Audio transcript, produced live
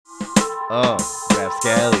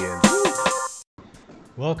Rapscallions.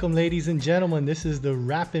 Welcome, ladies and gentlemen. This is the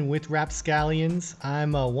Rapping with Rapscallions.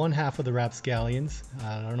 I'm one half of the Rapscallions.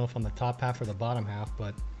 I don't know if I'm the top half or the bottom half,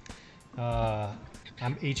 but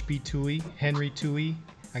I'm HB Tui, Henry Tui.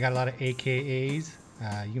 I got a lot of AKAs.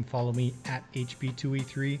 You can follow me at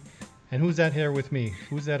HB2E3. And who's that here with me?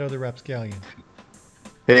 Who's that other Rapscallion?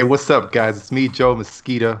 Hey, what's up, guys? It's me, Joe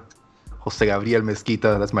Mesquita. Jose Gabriel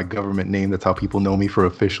Mesquita. That's my government name. That's how people know me for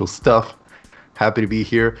official stuff. Happy to be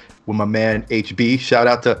here with my man HB. Shout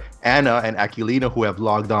out to Anna and Aquilina who have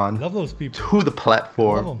logged on. Love those people. To the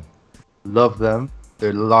platform. Love them.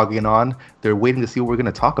 They're logging on. They're waiting to see what we're going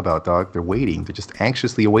to talk about, dog. They're waiting. They're just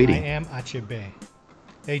anxiously awaiting. I am HB.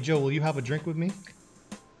 Hey, Joe, will you have a drink with me?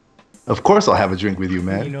 Of course I'll have a drink with you,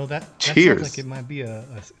 man. You know, that Cheers. Sounds like it might be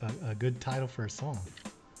a good title for a song.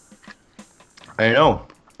 I know.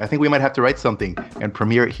 I think we might have to write something and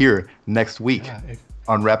premiere it here next week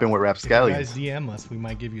on Rapping with Rapscallions. If you guys DM us, we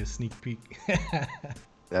might give you a sneak peek.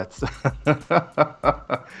 That's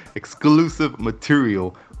exclusive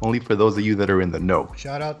material only for those of you that are in the know.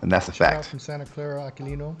 Shout out. And that's a shout fact. Out from Santa Clara,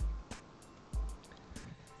 Aquilino.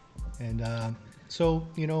 And so,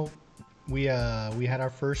 you know, we had our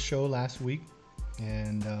first show last week,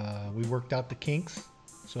 and we worked out the kinks.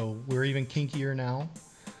 So we're even kinkier now.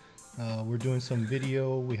 We're doing some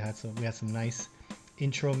video. We had some nice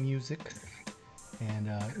intro music, and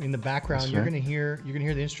in the background you're gonna hear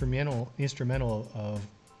the instrumental of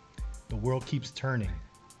 "The World Keeps Turning."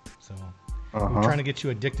 So we're trying to get you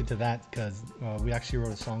addicted to that because we actually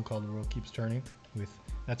wrote a song called "The World Keeps Turning."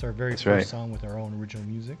 That's our very first song with our own original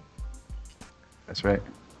music. That's right,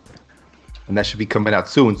 and that should be coming out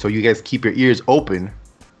soon. So you guys keep your ears open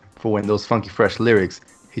for when those funky fresh lyrics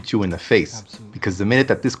hit you in the face. Absolutely. Because the minute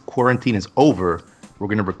that this quarantine is over, we're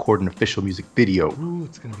gonna record an official music video. Ooh,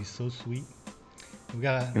 it's gonna be so sweet. It's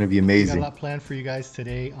gonna be amazing. We got a lot planned for you guys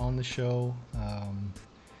today on the show.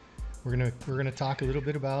 We're gonna talk a little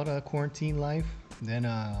bit about quarantine life. Then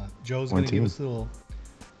Joe's gonna give us a little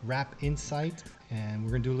rap insight, and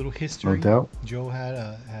we're gonna do a little history. No doubt. Joe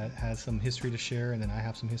has some history to share, and then I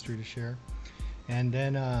have some history to share. And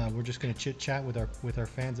then we're just gonna chit chat with our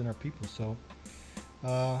fans and our people. So.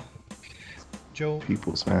 Joe,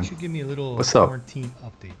 Peoples, why man. don't you give me a little What's up? quarantine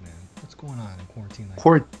update, man? What's going on in quarantine life?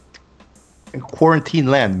 Quarantine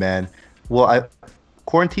land, man. Well,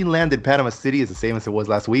 quarantine land in Panama City is the same as it was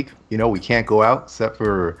last week. You know, we can't go out except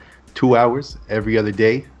for 2 hours every other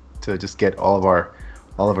day to just get all of our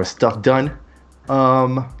stuff done.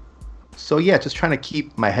 So yeah, just trying to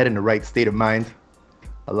keep my head in the right state of mind.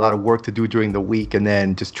 A lot of work to do during the week, and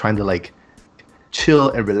then just trying to like chill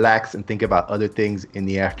and relax and think about other things in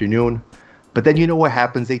the afternoon. But then you know what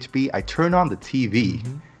happens, HB? I turn on the TV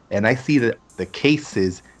and I see that the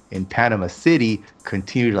cases in Panama City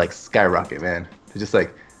continue to like skyrocket, man. They're just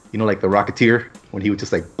like, you know, like the Rocketeer when he would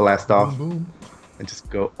just like blast off boom. And just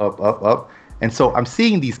go up, up, up. And so I'm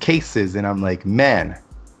seeing these cases and I'm like, man,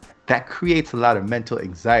 that creates a lot of mental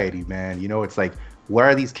anxiety, man. You know, it's like, why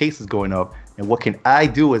are these cases going up? And what can I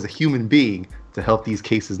do as a human being to help these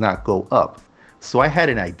cases not go up? So I had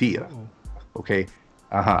an idea. Okay.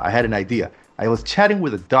 I had an idea. I was chatting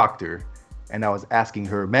with a doctor and I was asking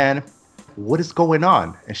her, man, what is going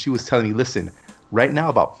on? And she was telling me, listen, right now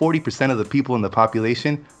about 40% of the people in the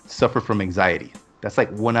population suffer from anxiety. That's like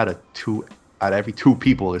 1 out of every 2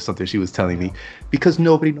 people or something, she was telling me, because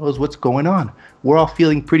nobody knows what's going on. We're all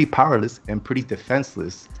feeling pretty powerless and pretty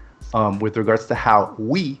defenseless with regards to how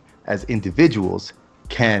we as individuals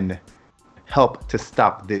can help to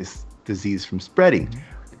stop this disease from spreading.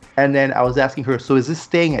 And then I was asking her, so is this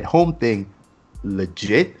staying at home thing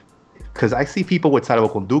legit? Because I see people with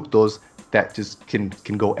salvoconductos that just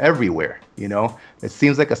can go everywhere, you know? It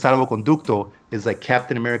seems like a salvoconducto is like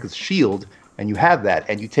Captain America's shield, and you have that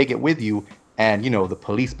and you take it with you, and you know, the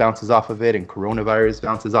police bounces off of it and coronavirus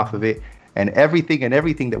bounces off of it, and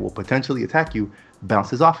everything that will potentially attack you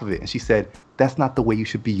bounces off of it. And she said, that's not the way you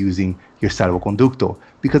should be using your salvoconducto,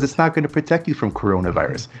 because it's not going to protect you from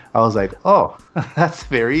coronavirus. I was like, oh, that's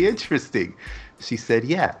very interesting. She said,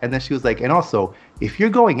 yeah. And then she was like, and also, if you're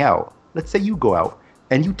going out, let's say you go out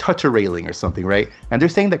and you touch a railing or something, right? And they're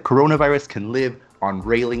saying that coronavirus can live on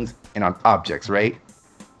railings and on objects, right?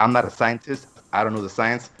 I'm not a scientist. I don't know the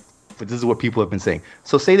science, but this is what people have been saying.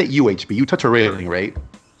 So say that you, HB, you touch a railing, right?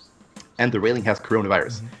 And the railing has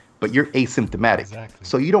coronavirus, but you're asymptomatic. Exactly.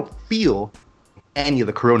 So you don't feel any of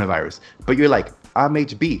the coronavirus, but you're like, I'm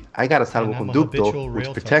HB. I got a salvoconducto,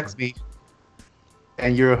 which protects me.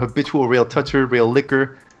 And you're a habitual rail toucher, rail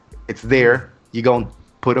licker. It's there. You go and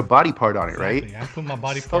put a body part on it, right? I put my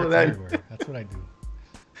body parts everywhere. That's what I do.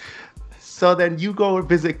 So then you go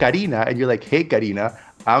visit Karina and you're like, hey Karina,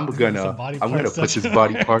 I'm Some gonna body I'm gonna parts put touch. this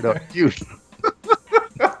body part on you.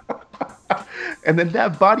 And then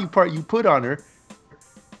that body part you put on her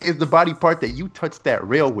is the body part that you touched that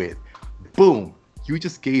rail with. Boom. You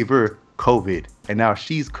just gave her COVID. And now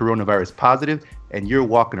she's coronavirus positive and you're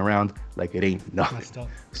walking around like it ain't Messed nothing. up.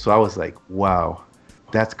 So I was like, wow,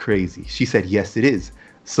 that's crazy. She said, yes, it is.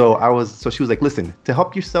 So she was like, listen, to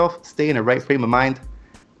help yourself stay in the right frame of mind,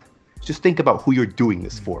 just think about who you're doing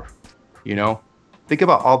this for. You know, think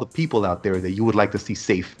about all the people out there that you would like to see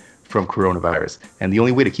safe from coronavirus. And the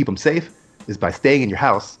only way to keep them safe is by staying in your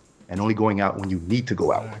house and only going out when you need to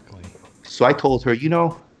go out. Exactly. So I told her,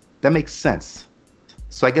 that makes sense.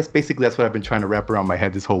 So I guess basically that's what I've been trying to wrap around my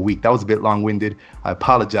head this whole week. That was a bit long-winded. I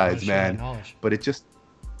apologize, man. But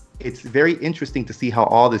it's very interesting to see how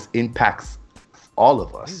all this impacts all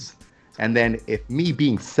of us. And then if me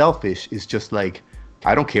being selfish is just like,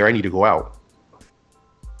 I don't care, I need to go out.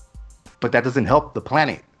 But that doesn't help the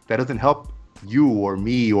planet. That doesn't help you or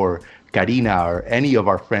me or Karina or any of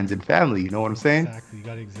our friends and family. You know what I'm saying? Exactly. You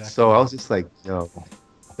got it exactly. So I was just like, yo,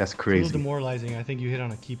 that's It's a crazy. little demoralizing. I think you hit on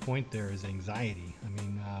a key point there is anxiety. I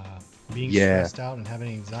mean, being Yeah. stressed out and having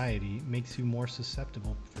anxiety makes you more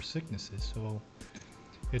susceptible for sicknesses. So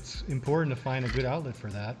it's important to find a good outlet for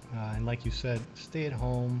that. And like you said, stay at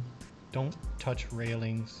home. Don't touch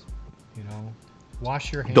railings. You know,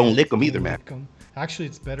 wash your hands. Don't lick 'em either, Don't man. lick 'em. Actually,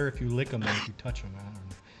 it's better if you lick them than if you touch them. I don't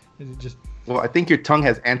know. It just Well, I think your tongue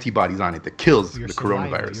has antibodies on it that kills your the saliva.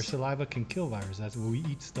 Your coronavirus. saliva can kill virus. That's what we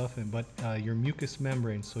eat stuff in. But your mucous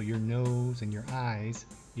membrane, so your nose and your eyes,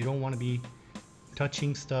 you don't want to be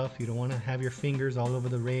touching stuff. You don't want to have your fingers all over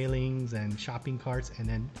the railings and shopping carts and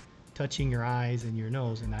then touching your eyes and your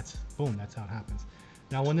nose. And that's boom. That's how it happens.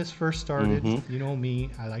 Now, when this first started, you know me,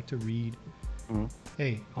 I like to read.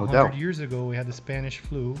 Hey, No 100 doubt. years ago, we had the Spanish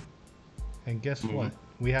flu. And guess what?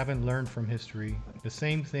 We haven't learned from history. The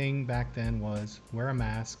same thing back then was wear a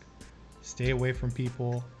mask, stay away from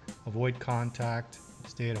people, avoid contact,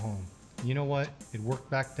 stay at home. You know what? It worked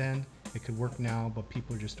back then. It could work now, but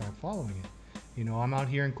people just aren't following it. You know, I'm out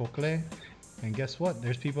here in Cocle, and guess what?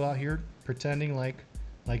 There's people out here pretending like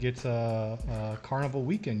it's a carnival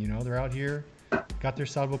weekend. You know, they're out here, got their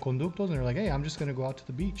salvoconductos, and they're like, hey, I'm just gonna go out to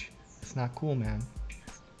the beach. It's not cool, man.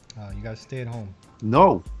 You gotta stay at home.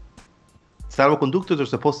 No. Salvoconductos are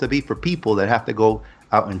supposed to be for people that have to go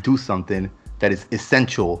out and do something that is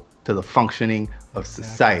essential to the functioning of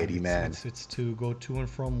society, man. It's to go to and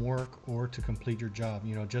from work or to complete your job.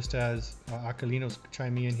 You know, just as Aquilino's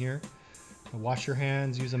chiming in here, wash your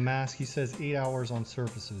hands, use a mask. He says 8 hours on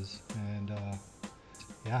surfaces. And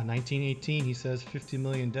yeah, 1918, he says 50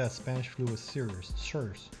 million deaths. Spanish flu was serious.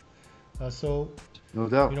 So, No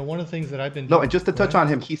doubt. you know, one of the things that I've been No, doing. and just to Go touch ahead.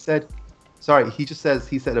 on him, he said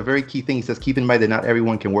a very key thing. He says, keep in mind that not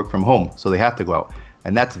everyone can work from home, so they have to go out.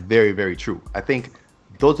 And that's very, very true. I think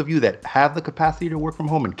those of you that have the capacity to work from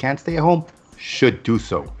home and can't stay at home should do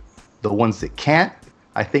so. The ones that can't,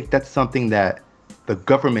 I think that's something that the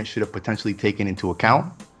government should have potentially taken into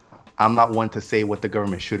account. I'm not one to say what the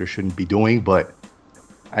government should or shouldn't be doing, but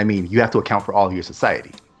I mean, you have to account for all of your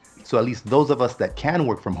society. So at least those of us that can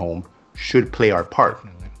work from home should play our part,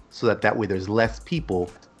 Definitely. so that way there's less people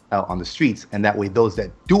out on the streets, and that way those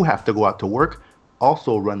that do have to go out to work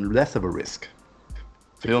also run less of a risk.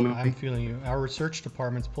 Feel me? I'm feeling you. Our research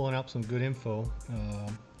department's pulling up some good info,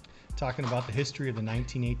 talking about the history of the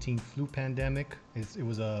 1918 flu pandemic. It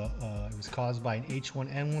was caused by an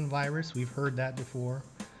H1N1 virus. We've heard that before.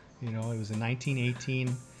 You know, it was in 1918.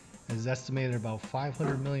 It is estimated about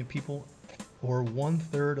 500 million people, or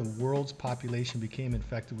 1/3 of the world's population, became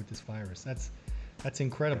infected with this virus. That's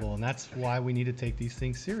incredible, and that's why we need to take these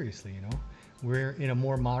things seriously. You know, we're in a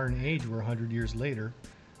more modern age. We're 100 years later.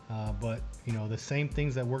 But you know, the same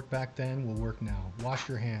things that worked back then will work now. Wash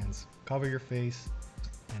your hands, cover your face,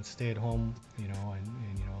 and stay at home. You know,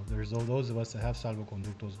 and you know, there's those of us that have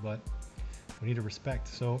salvoconductos, but we need to respect.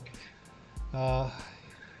 So,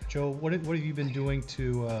 Joe, what have you been doing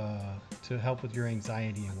to help with your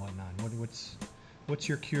anxiety and whatnot? What's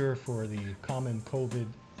your cure for the common COVID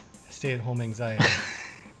stay-at-home anxiety?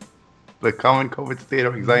 The common COVID state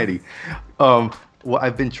of anxiety. Well,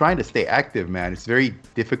 I've been trying to stay active, man. It's very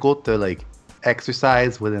difficult to like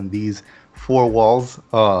exercise within these four walls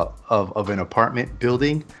of an apartment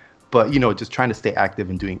building, but you know, just trying to stay active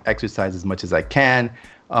and doing exercise as much as I can.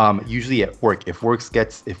 Usually at work, if work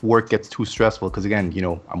gets too stressful, because again, you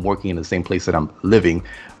know, I'm working in the same place that I'm living,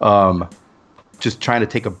 just trying to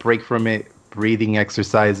take a break from it. Breathing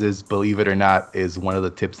exercises, believe it or not, is one of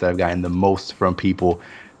the tips that I've gotten the most from people,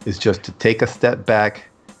 is just to take a step back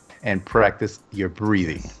and practice your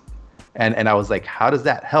breathing. And I was like, how does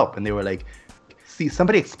that help? And they were like, see,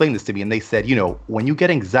 somebody explained this to me, and they said, when you get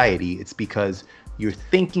anxiety, it's because you're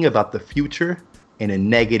thinking about the future in a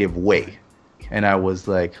negative way. And I was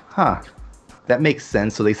like, huh, that makes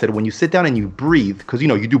sense. So they said, when you sit down and you breathe, because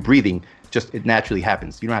you do breathing, just it naturally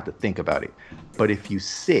happens. You don't have to think about it. But if you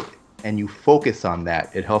sit and you focus on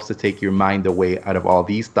that, it helps to take your mind away out of all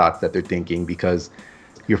these thoughts that they're thinking, because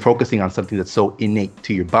you're focusing on something that's so innate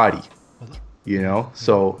to your body.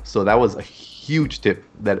 So that was a huge tip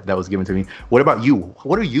that was given to me. What about you?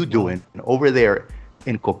 What are you doing over there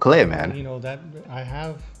in Cocle, man? That I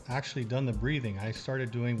have actually done the breathing. I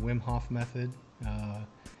started doing Wim Hof method,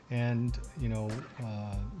 and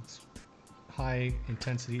it's high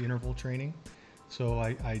intensity interval training. So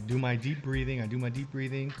I do my deep breathing.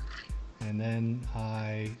 And then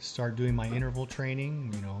I start doing my interval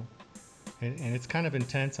training. And it's kind of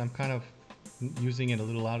intense. I'm kind of using it a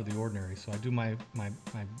little out of the ordinary. So I do my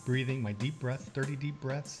breathing, my deep breath, 30 deep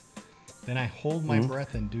breaths. Then I hold my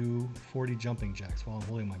breath and do 40 jumping jacks while I'm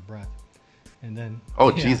holding my breath. And then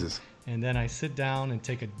Jesus. And then I sit down and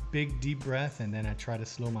take a big deep breath, and then I try to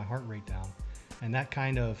slow my heart rate down. And that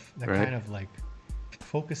kind of like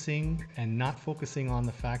focusing and not focusing on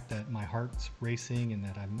the fact that my heart's racing and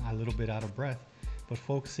that I'm a little bit out of breath, but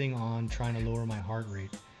focusing on trying to lower my heart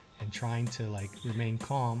rate and trying to like remain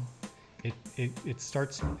calm. It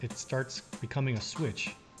starts becoming a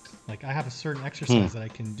switch. Like I have a certain exercise that I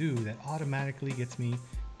can do that automatically gets me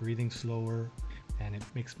breathing slower, and it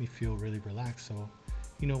makes me feel really relaxed. So,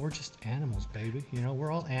 we're just animals, baby.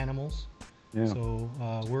 We're all animals. Yeah. So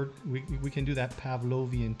we can do that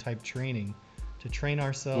Pavlovian type training to train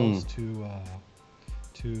ourselves to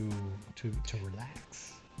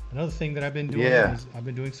relax. Another thing that I've been doing is I've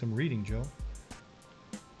been doing some reading, Joe.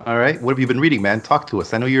 All right. What have you been reading, man? Talk to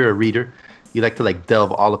us. I know you're a reader. You like to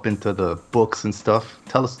delve all up into the books and stuff.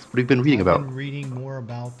 Tell us what you've been reading about. I've been reading more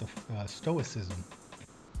about the Stoicism.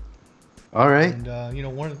 All right.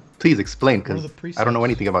 And please explain, because I don't know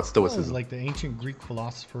anything about Stoicism. Like the ancient Greek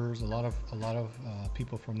philosophers, a lot of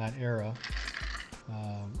people from that era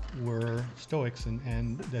were Stoics,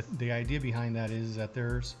 and the idea behind that is that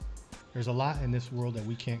there's a lot in this world that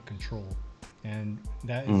we can't control. And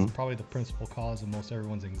that is probably the principal cause of most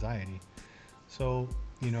everyone's anxiety. So,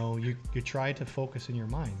 you try to focus in your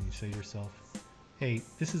mind. You say to yourself, hey,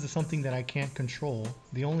 this is something that I can't control.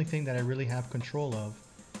 The only thing that I really have control of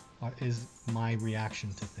is my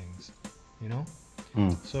reaction to things,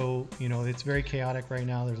 So, it's very chaotic right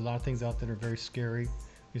now. There's a lot of things out that are very scary.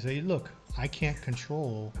 You say, look, I can't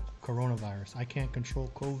control coronavirus. I can't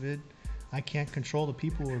control COVID. I can't control the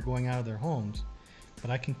people who are going out of their homes. But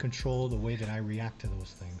I can control the way that I react to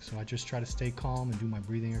those things. So I just try to stay calm and do my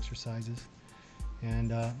breathing exercises,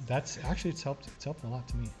 and that's actually it's helped a lot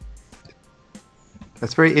to me.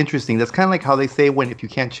 That's very interesting. That's kind of like how they say if you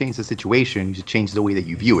can't change the situation, you should change the way that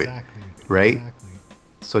you view it, right? Exactly.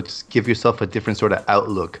 So just give yourself a different sort of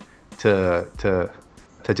outlook to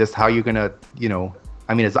just how you're gonna,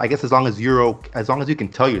 I mean, I guess as long as you can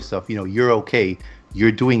tell yourself, you're okay,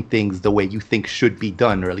 you're doing things the way you think should be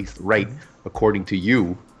done, or at least right. According to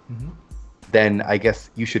you, then I guess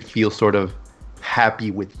you should feel sort of happy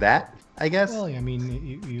with that, I guess. Well, I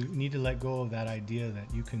mean, you need to let go of that idea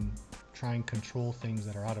that you can try and control things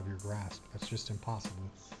that are out of your grasp. That's just impossible.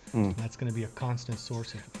 That's going to be a constant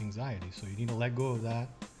source of anxiety. So you need to let go of that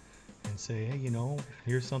and say, hey,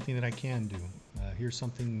 here's something that I can do. Here's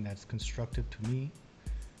something that's constructive to me.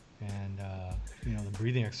 And, the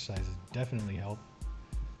breathing exercises definitely help.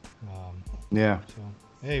 So,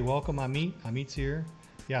 hey, welcome, Amit. Amit's here.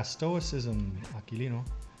 Yeah, Stoicism, Aquilino.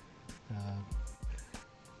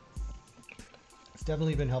 It's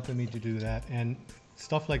definitely been helping me to do that. And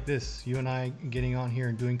stuff like this, you and I getting on here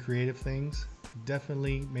and doing creative things,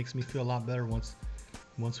 definitely makes me feel a lot better once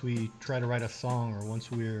we try to write a song, or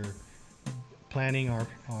once we're planning our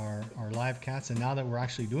live casts. And now that we're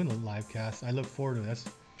actually doing the live cast, I look forward to this.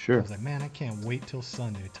 Sure. I was like, man, I can't wait till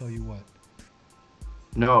Sunday. I tell you what.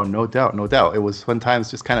 No doubt. It was fun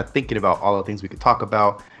times just kind of thinking about all the things we could talk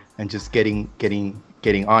about, and just getting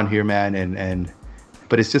on here, man.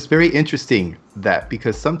 But it's just very interesting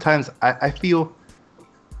because sometimes I feel,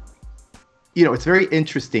 it's very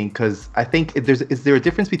interesting because I think is there a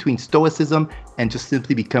difference between Stoicism and just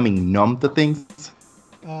simply becoming numb to things?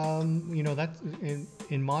 That's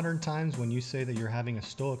in modern times, when you say that you're having a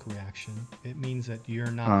Stoic reaction, it means that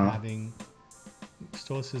you're not having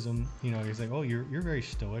Stoicism. He's like, oh, you're very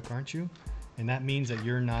Stoic, aren't you? And that means that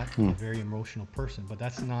you're not a very emotional person. But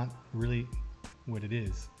that's not really what it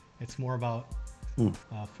is. It's more about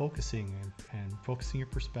focusing and focusing your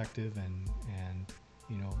perspective and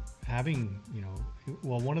having,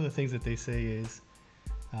 well, one of the things that they say is,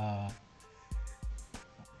 uh,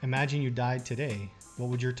 imagine you died today. What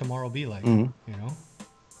would your tomorrow be like? Hmm. You know?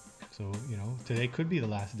 So, today could be the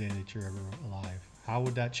last day that you're ever alive. How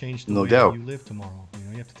would that change the No way that doubt. you live tomorrow?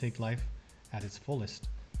 You have to take life at its fullest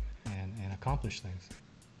and accomplish things.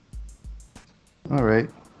 All right.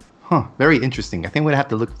 Huh. Very interesting. I think we're gonna have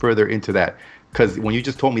to look further into that because when you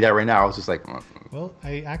just told me that right now, I was just like, Well,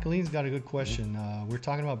 Akaline's got a good question. We're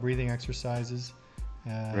talking about breathing exercises. He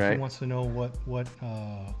right. wants to know what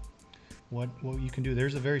you can do.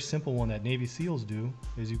 There's a very simple one that Navy SEALs do.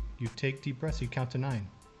 Is you take deep breaths. You count to 9.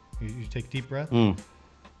 You take deep breath Mm.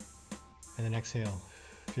 and then exhale.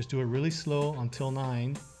 Just do it really slow until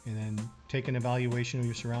 9, and then take an evaluation of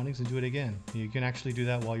your surroundings and do it again. You can actually do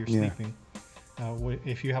that while you're Yeah. sleeping.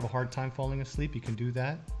 If you have a hard time falling asleep, you can do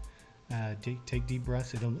that. Take deep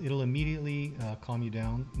breaths. It'll immediately calm you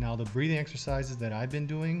down. Now the breathing exercises that I've been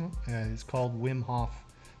doing is called Wim Hof.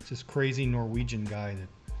 It's this crazy Norwegian guy that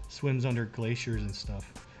swims under glaciers and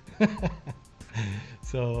stuff.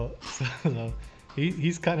 So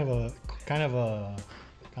he's kind of a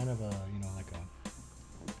like a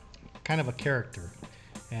kind of a character.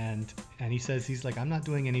 And he says, he's like, I'm not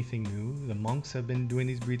doing anything new. The monks have been doing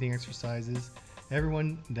these breathing exercises.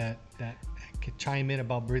 Everyone that could chime in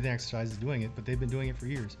about breathing exercises is doing it, but they've been doing it for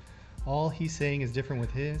years. All he's saying is different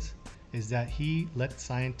with his is that he let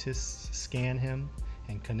scientists scan him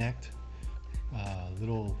and connect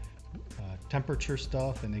little temperature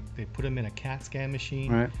stuff, and they put him in a CAT scan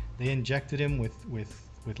machine. Right. They injected him with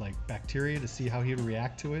like bacteria to see how he would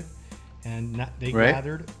react to it, and they Right.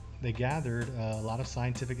 gathered a lot of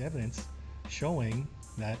scientific evidence showing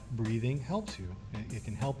that breathing helps you. It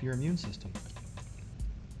can help your immune system.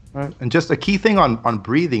 Right. And just a key thing on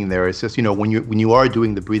breathing there is just, when you are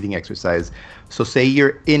doing the breathing exercise, so say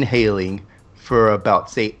you're inhaling for about,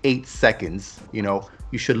 say, 8 seconds,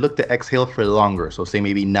 you should look to exhale for longer. So say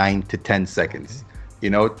maybe 9 to 10 seconds,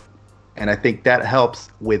 and I think that helps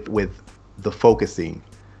with the focusing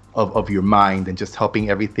of your mind and just helping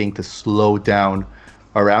everything to slow down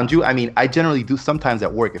around you. I mean, I generally do sometimes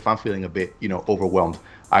at work if I'm feeling a bit, overwhelmed.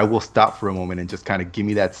 I will stop for a moment and just kind of give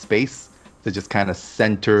me that space to just kind of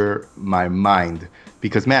center my mind.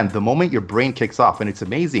 Because, man, the moment your brain kicks off, and it's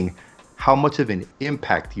amazing how much of an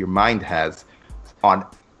impact your mind has on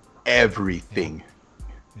everything.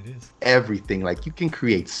 It is. Everything. Like, you can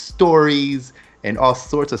create stories and all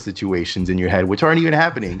sorts of situations in your head which aren't even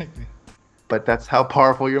happening. Exactly. But that's how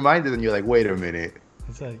powerful your mind is. And you're like, wait a minute,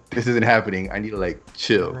 It's like, this isn't happening. I need to it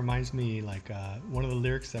chill. reminds me, like, one of the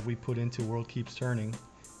lyrics that we put into World Keeps Turning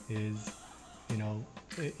is,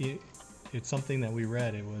 it's something that we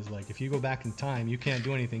read. It was like, if you go back in time, you can't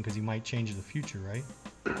do anything because you might change the future, right?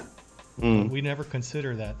 But we never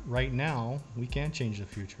consider that right now we can change the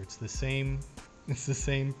future. It's the same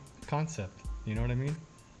concept. You know what I mean?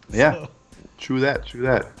 Yeah. So, True that.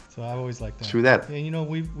 so I always like that. True that. And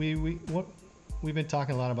we've been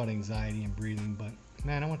talking a lot about anxiety and breathing, but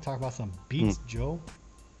man, I want to talk about some beats, Joe.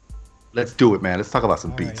 Let's do it, man. Let's talk about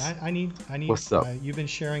some All beats. right, I need. What's up? You've been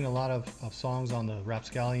sharing a lot of songs on the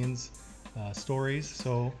Rapscallions stories,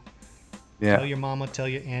 so Yeah. tell your mama, tell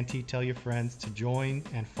your auntie, tell your friends to join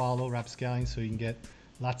and follow Rapscallions so you can get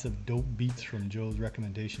lots of dope beats from Joe's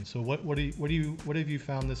recommendations. So what have you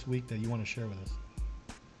found this week that you want to share with us?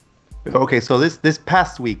 Okay, so this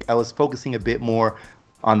past week I was focusing a bit more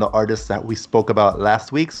on the artists that we spoke about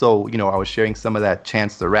last week. So, I was sharing some of that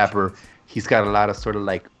Chance the Rapper. He's got a lot of sort of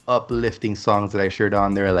like uplifting songs that I shared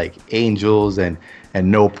on there, like Angels and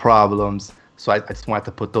No Problems. So I just wanted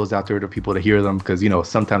to put those out there to people to hear them because,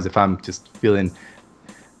 sometimes if I'm just feeling,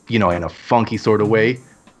 in a funky sort of way,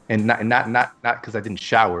 and not because I didn't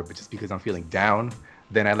shower, but just because I'm feeling down,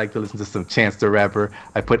 then I like to listen to some Chance the Rapper.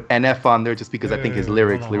 I put NF on there just because I think his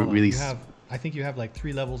lyrics Hold on. really... I think you have like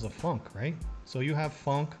 3 levels of funk, right? So you have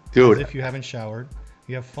funk Dude. as if you haven't showered.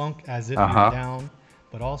 You have funk as if Uh-huh. you're down.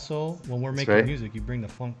 But also, when we're making right. music, you bring the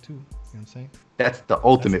funk too. You know what I'm saying? That's the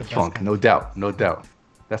ultimate best funk, kind no of doubt, no doubt.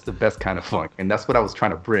 That's the best kind of funk, and that's what I was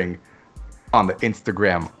trying to bring on the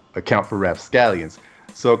Instagram account for Rapscallions.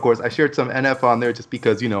 So of course I shared some NF on there just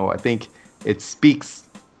because I think it speaks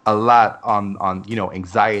a lot on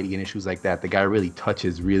anxiety and issues like that. The guy really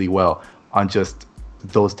touches really well on just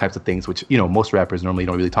those types of things, which most rappers normally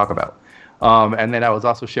don't really talk about. And then I was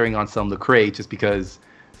also sharing on some Lecrae just because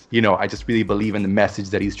I just really believe in the message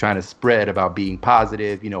that he's trying to spread about being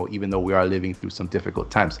positive, even though we are living through some difficult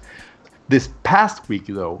times. This past week,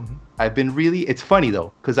 though, Mm-hmm. I've been really, it's funny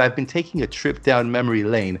though, because I've been taking a trip down memory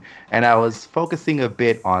lane and I was focusing a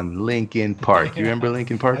bit on Linkin Park. You remember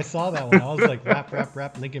Linkin Park? I saw that one. I was like,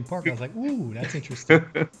 rap, Linkin Park. I was like, ooh, that's interesting.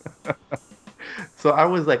 So I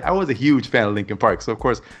was like, I was a huge fan of Linkin Park. So of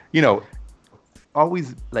course, you know,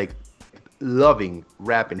 always like loving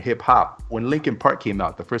rap and hip hop. When Linkin Park came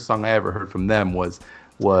out, the first song I ever heard from them was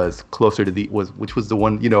Closer to the which was the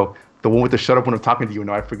one, you know, the one with the shut up when I'm talking to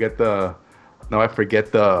you. I forget the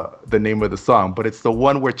name of the song, but it's the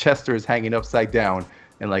one where Chester is hanging upside down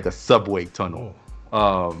in like a subway tunnel.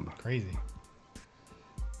 Crazy.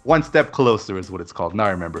 One Step Closer is what it's called. Now I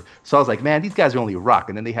remember. So I was like, man, these guys are only rock.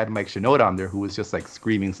 And then they had Mike Shinoda on there who was just like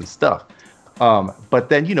screaming some stuff. But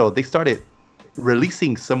then, you know, they started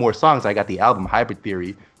releasing some more songs. I got the album Hybrid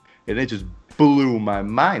Theory, and it just blew my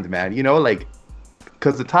mind, man. You know, like,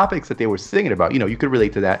 because the topics that they were singing about, you know, you could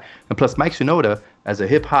relate to that. And plus, Mike Shinoda, as a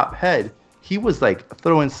hip hop head, he was like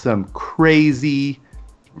throwing some crazy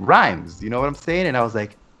rhymes. You know what I'm saying? And I was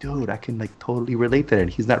like, dude, I can like totally relate to that. And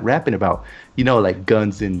he's not rapping about, you know, like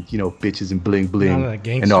guns and, you know, bitches and bling bling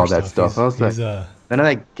and all that stuff. I was like, none of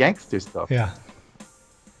that gangster stuff. Yeah.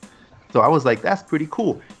 So I was like, that's pretty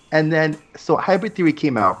cool. And then, so Hybrid Theory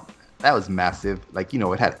came out. That was massive. Like, you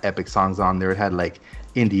know, it had epic songs on there. It had like,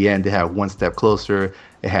 In the End, it had One Step Closer.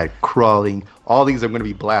 It had Crawling. All these are going to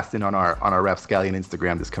be blasting on our Rapscallion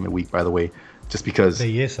Instagram this coming week, by the way, just because,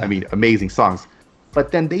 I mean, amazing songs.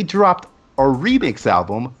 But then they dropped a remix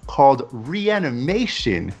album called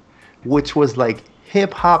Reanimation, which was like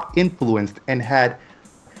hip hop influenced and had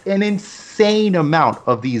an insane amount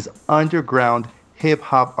of these underground hip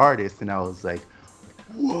hop artists. And I was like,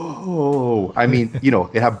 whoa. I mean, you know,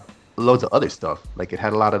 it had loads of other stuff. Like it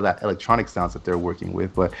had a lot of that electronic sounds that they're working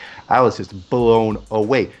with, but I was just blown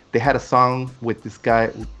away. They had a song with this guy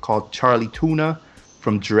called Charlie Tuna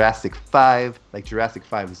from Jurassic 5. Like Jurassic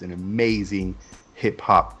 5 is an amazing hip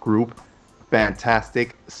hop group.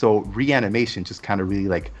 Fantastic. So Reanimation just kind of really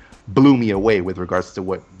like blew me away with regards to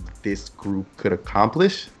what this group could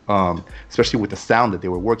accomplish, especially with the sound that they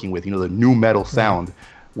were working with, you know, the new metal sound,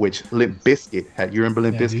 which Limp Bizkit had. You remember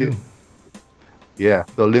Limp Bizkit? Yeah,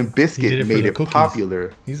 the Limp Bizkit made it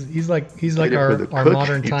popular. He's like our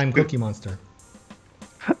modern time Cookie Monster.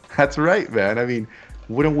 That's right, man. I mean,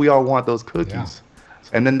 wouldn't we all want those cookies? Yeah.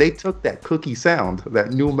 And then they took that cookie sound,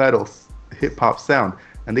 that new metal hip hop sound,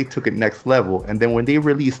 and they took it next level. And then when they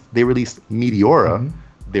released Meteora,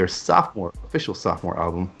 their official sophomore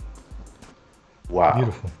album. Wow.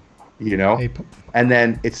 Beautiful. You know? And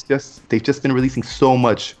then they've just been releasing so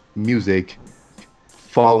much music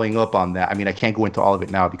following up on that. I mean, I can't go into all of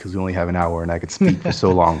it now because we only have an hour and I could speak for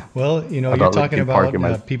so long. Well, you know, you're talking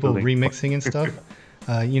about people remixing and stuff.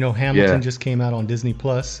 You know, Hamilton just came out on Disney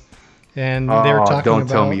Plus, and they were talking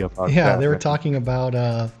tell me about that. Yeah, they were talking about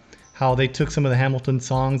how they took some of the Hamilton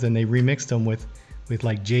songs and they remixed them with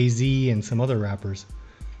like Jay-Z and some other rappers.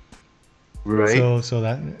 Right. So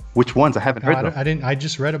that. Which ones? I haven't heard them. I didn't. I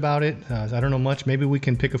just read about it. I don't know much. Maybe we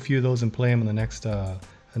can pick a few of those and play them in the next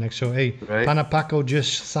show. Hey, Panapaco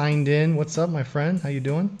just signed in. What's up, my friend? How you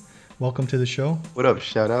doing? Welcome to the show. What up?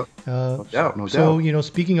 Shout out. No doubt. So, you know,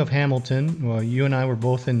 speaking of Hamilton, well, you and I were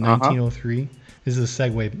both in 1903. This is a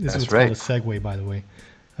segue. This is what's called a segue, by the way.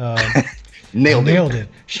 Nailed it.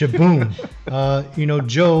 Shaboom. You know,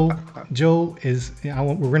 Joe is.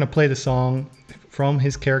 We're gonna play the song from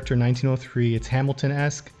his character 1903. It's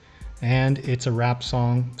Hamilton-esque, and it's a rap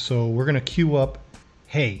song. So we're gonna cue up.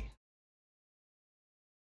 Hey.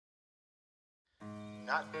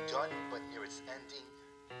 Not done, but near its ending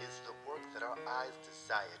is the work that our eyes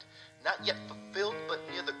desired. Not yet fulfilled, but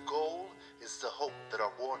near the goal is the hope that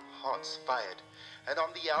our worn hearts fired. And on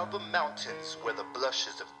the Alba Mountains, where the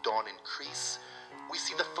blushes of dawn increase, we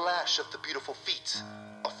see the flash of the beautiful feet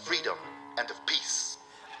of freedom and of peace.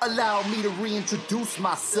 Allow me to reintroduce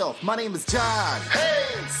myself. My name is John,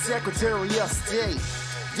 Secretary of State.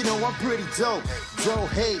 You know I'm pretty dope, Joe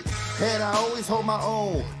hate, and I always hold my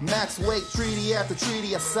own. Max weight, treaty after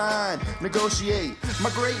treaty I sign, negotiate. My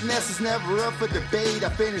greatness is never up for debate. I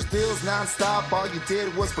finish deals non-stop, all you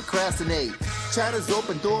did was procrastinate. China's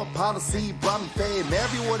open door policy brought me fame.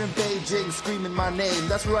 Everyone in Beijing screaming my name.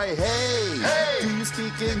 That's right, hey. Do you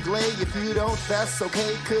speak English? If you don't, that's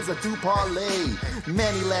okay, cause I do parlay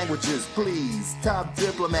many languages, please. Top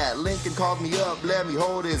diplomat, Lincoln called me up, let me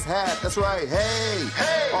hold his hat. That's right, hey.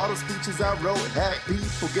 All the speeches I wrote had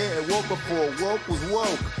people getting woke before woke was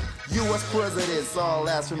woke. U.S. presidents all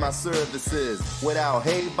asked for my services. Without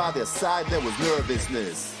hate by their side, there was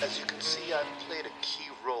nervousness. As you can see, I've played a key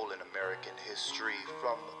role in American history,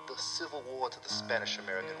 from the Civil War to the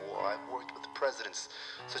Spanish-American War, I worked with presidents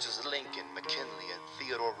such as Lincoln, McKinley, and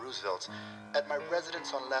Theodore Roosevelt. At my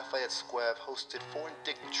residence on Lafayette Square, I've hosted foreign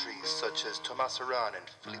dignitaries such as Tomas Aran and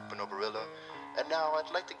Felipe Nobarilla. And now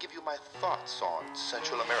I'd like to give you my thoughts on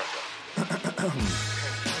Central America.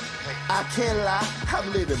 I can't lie,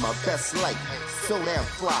 I'm living my best life. So damn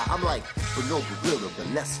fly, I'm like no gorilla, but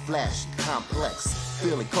less flashy, complex.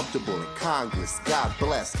 Feeling comfortable in Congress, God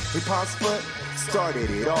bless. Hip hop's foot started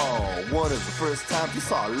it all. One of the first times you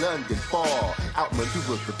saw London fall.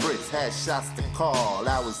 Outmaneuvered the Brits, had shots to call.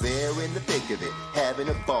 I was there in the thick of it, having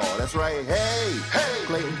a ball. That's right, hey, hey.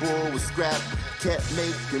 Clayton Bull was scrapped, kept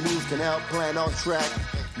making moves, canal plan on track.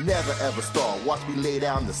 Never ever stall, watch me lay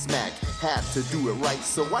down the smack. Had to do it right,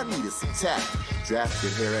 so I needed some tact.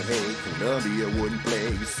 Drafted here at Hay, Columbia wouldn't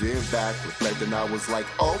play. Sit back, reflecting, I was like,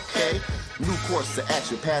 okay. New course of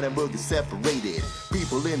action, Pat and Boogie separated.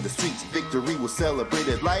 People in the streets, victory was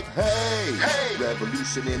celebrated like, hey, hey.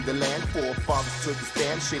 Revolution in the land, forefathers took a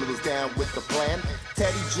stand. Sheila was down with the plan.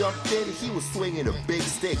 Teddy jumped in, he was swinging a big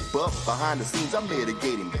stick. But behind the scenes, I'm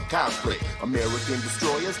mitigating the conflict. American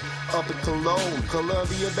destroyers up in Cologne,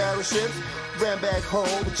 Columbia battleships. Ran back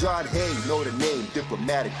home, John Hay, know the name,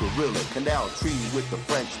 diplomatic guerrilla. Canal treaty with the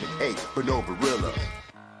Frenchman, hey, but no gorilla.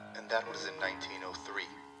 And that was in 1903.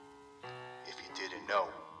 If you didn't know,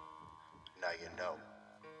 now you know.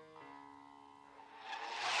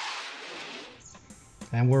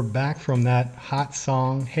 And we're back from that hot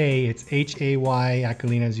song. Hey, it's Hay,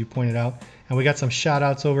 Aquilina, as you pointed out. And we got some shout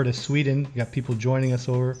outs over to Sweden. We got people joining us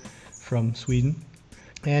over from Sweden.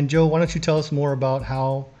 And Joe, why don't you tell us more about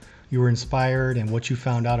how you were inspired and what you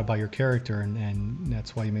found out about your character, and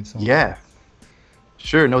that's why you made the song. Yeah,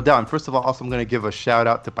 sure, no doubt. And first of all, also I'm going to give a shout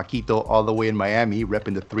out to Paquito all the way in Miami,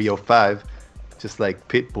 repping the 305, just like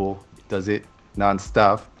Pitbull does it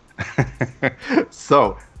nonstop.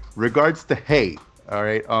 So, regards to Hay, all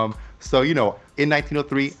right. So in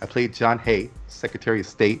 1903, I played John Hay, Secretary of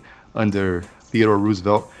State under Theodore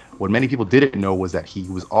Roosevelt. What many people didn't know was that he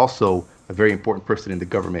was also a very important person in the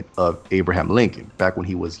government of Abraham Lincoln back when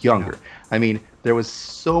he was younger. I mean, there was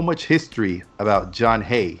so much history about John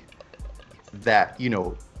Hay that,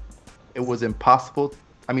 it was impossible.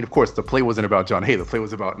 I mean, of course, the play wasn't about John Hay. The play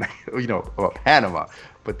was about, about Panama.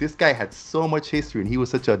 But this guy had so much history, and he was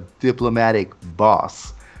such a diplomatic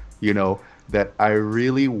boss, that I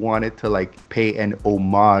really wanted to pay an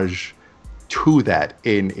homage to that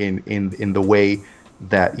in the way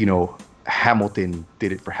that, Hamilton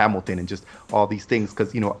did it for Hamilton, and just all these things,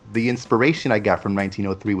 because the inspiration I got from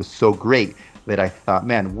 1903 was so great that I thought,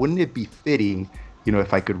 man, wouldn't it be fitting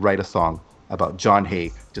if I could write a song about John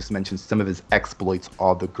Hay, just mention some of his exploits,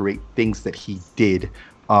 all the great things that he did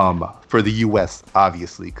for the U.S.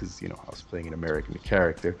 obviously, because I was playing an American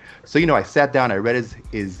character. So I sat down, I read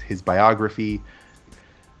his biography.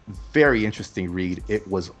 Very interesting read. It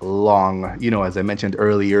was long. As I mentioned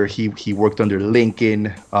earlier, he worked under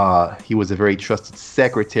Lincoln. He was a very trusted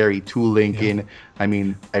secretary to Lincoln. Yeah. I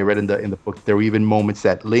mean, I read in the book, there were even moments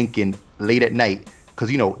that Lincoln, late at night, because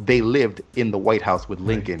they lived in the White House with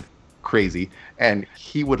Lincoln. Right. Crazy. And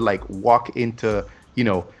he would walk into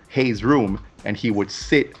Hay's room, and he would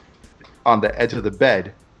sit on the edge of the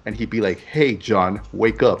bed, and he'd be like, "Hey John,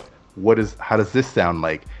 wake up. How does this sound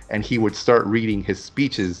like?" And he would start reading his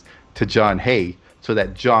speeches to John Hay so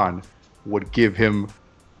that John would give him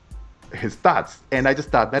his thoughts. And I just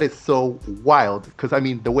thought that is so wild, because I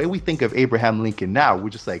mean, the way we think of Abraham Lincoln now, we're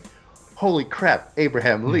just like, holy crap,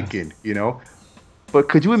 Abraham Lincoln, But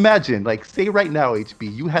could you imagine, say right now,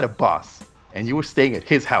 HB, you had a boss and you were staying at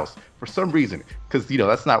his house for some reason, because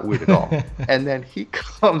that's not weird at all. And then he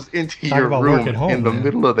comes into your room in the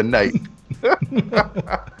middle of the night.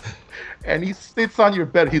 And he sits on your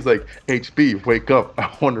bed. He's like, HB, wake up.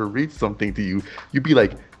 I want to read something to you. You'd be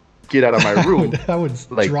like, get out of my room. I would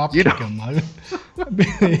drop kick him.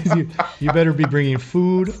 You better be bringing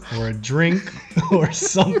food or a drink or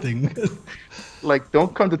something.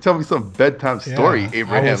 Don't come to tell me some bedtime story,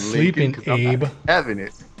 Abraham I was Lincoln. Sleeping, Abe. I'm not having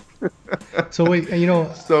it. So wait, I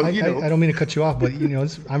don't mean to cut you off, but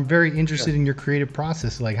I'm very interested in your creative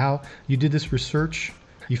process, how you did this research.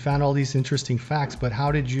 You found all these interesting facts, but how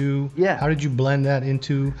did you blend that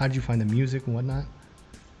into? How did you find the music and whatnot?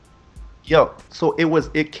 So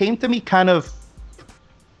it came to me kind of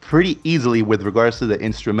pretty easily with regards to the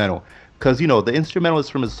instrumental, because the instrumental is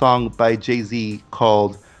from a song by Jay-Z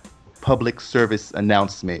called "Public Service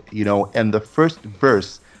Announcement," and the first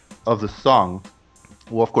verse of the song.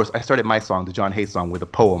 Well, of course, I started my song, the John Hay song, with a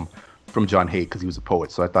poem from John Hay, because he was a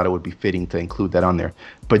poet, so I thought it would be fitting to include that on there.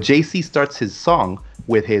 But JC starts his song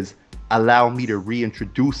with his "Allow me to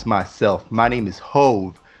reintroduce myself. My name is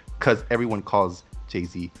Hove. because everyone calls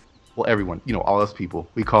Jay-Z, well, everyone, all us people,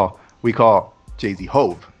 we call Jay-Z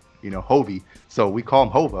Hove, Hovey. So we call him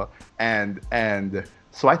Hova. And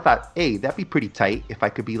so I thought, hey, that'd be pretty tight if I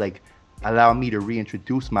could be like, allow me to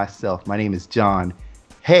reintroduce myself. My name is John.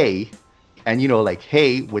 Hey. And like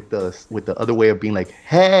hey with the other way of being like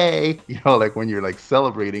hey, like when you're like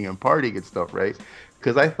celebrating and partying and stuff, right?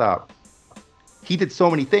 Because I thought he did so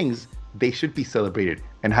many things, they should be celebrated.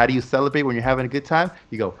 And how do you celebrate when you're having a good time?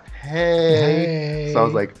 You go hey. So I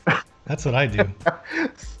was like, that's what I do.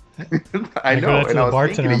 I know. I go to the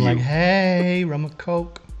bartender. I'm like, hey, rum and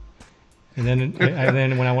coke. And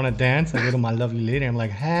then when I want to dance, I go to my lovely lady. I'm like,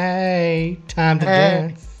 hey, time to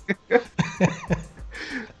dance.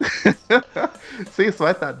 See, so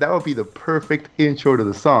I thought that would be the perfect intro to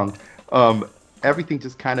the song. Everything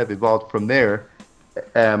just kind of evolved from there,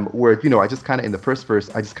 where I just kind of in the first verse,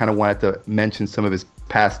 I just kind of wanted to mention some of his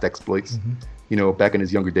past exploits, back in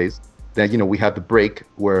his younger days. Then we have the break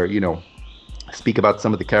where speak about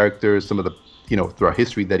some of the characters, some of the throughout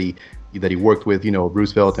history that he worked with,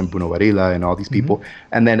 Roosevelt and Bruno Varela and all these people.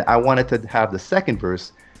 And then I wanted to have the second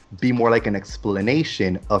verse be more like an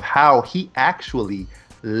explanation of how he actually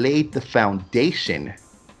laid the foundation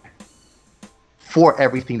for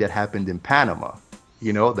everything that happened in Panama.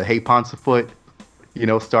 The Hey Poncefoot,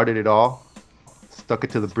 started it all, stuck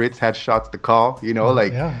it to the Brits, had shots to call,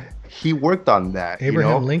 he worked on that.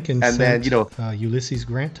 Abraham Lincoln and sent then, Ulysses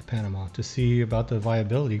Grant to Panama to see about the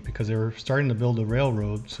viability because they were starting to build a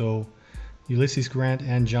railroad. So Ulysses Grant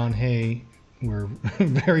and John Hay were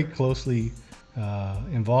very closely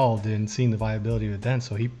involved in seeing the viability of it then.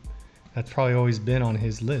 So that's probably always been on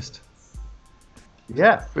his list.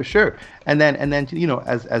 Yeah, for sure. And then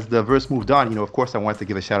as the verse moved on, of course I wanted to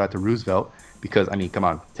give a shout out to Roosevelt because come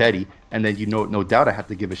on, Teddy. And then no doubt I have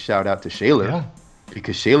to give a shout out to Shaler. Yeah.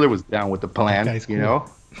 Because Shaler was down with the plan, cool.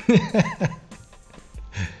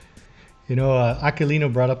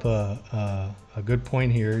 Aquilino brought up a good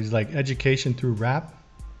point here. He's like, education through rap.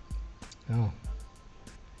 Oh.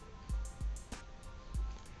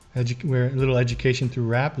 We're a little education through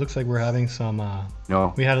rap. Looks like we're having some.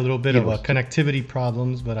 We had a little bit of connectivity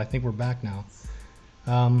problems, but I think we're back now.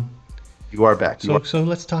 You are back. So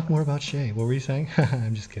let's talk more about Shay. What were you saying?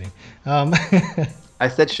 I'm just kidding. I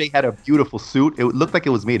said Shay had a beautiful suit. It looked like it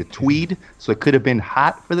was made of tweed, so it could have been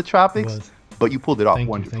hot for the tropics. But you pulled it off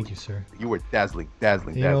wonderfully. Thank you, sir. You were dazzling.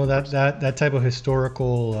 That type of historical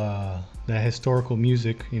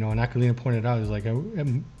music. And Aquilino pointed out is like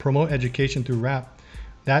promote education through rap.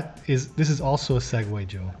 This is also a segue,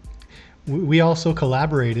 Joe. We also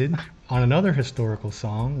collaborated on another historical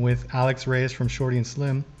song with Alex Reyes from Shorty and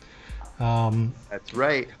Slim. That's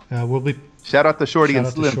right. We'll be shout out to Shorty and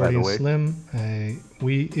Slim, by the way. Slim.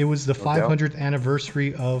 It was the 500th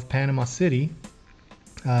anniversary of Panama City,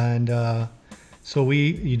 and so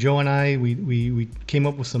Joe and I, we came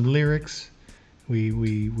up with some lyrics. We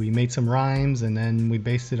made some rhymes, and then we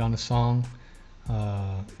based it on a song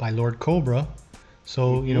by Lord Cobra.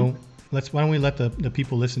 So why don't we let the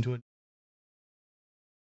people listen to it?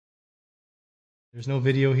 There's no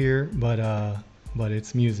video here, but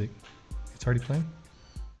it's music. It's already playing.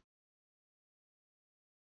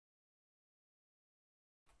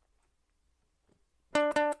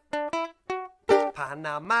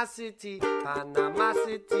 Panama City, Panama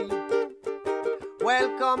City.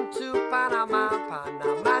 Welcome to Panama,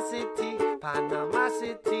 Panama City, Panama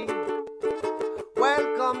City.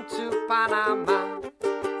 Welcome to Panama.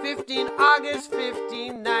 15 August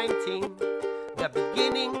 1519, the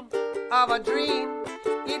beginning of a dream.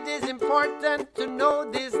 It is important to know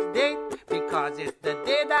this date because it's the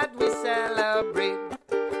day that we celebrate.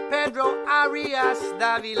 Pedro Arias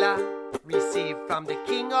Davila received from the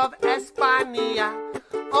King of España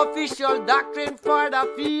official doctrine for the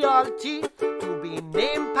fealty to be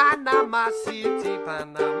named Panama City,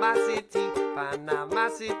 Panama City, Panama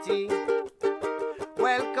City.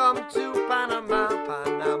 Welcome to Panama,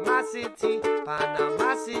 Panama City,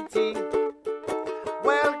 Panama City.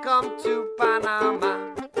 Welcome to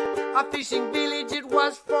Panama. A fishing village it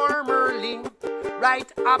was formerly, right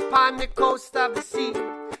upon the coast of the sea.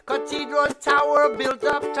 Cathedral tower built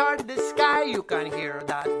up toward the sky. You can hear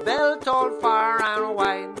that bell toll far and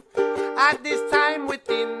wide. At this time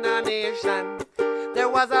within the nation, there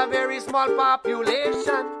was a very small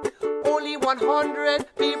population. Only 100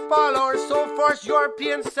 people or so. First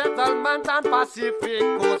European settlement on Pacific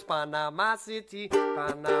coast. Panama City,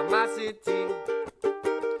 Panama City.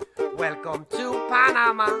 Welcome to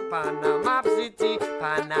Panama, Panama City,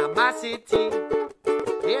 Panama City.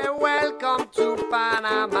 Yeah, welcome to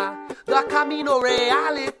Panama. The Camino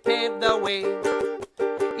Real, it paved the way.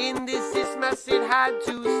 in this isthmus it had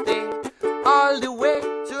to stay all the way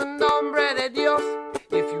to Nombre de Dios.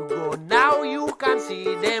 If you go now, you can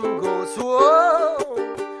see them go.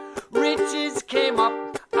 Whoa, riches came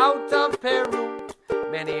up out of Peru.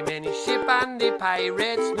 Many, many ships and the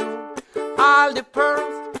pirates knew. All the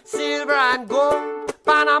pearls, silver and gold.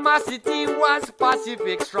 Panama City was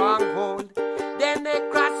Pacific stronghold. Then they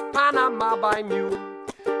crossed Panama by mule.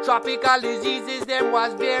 Tropical diseases, them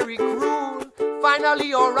was very cruel.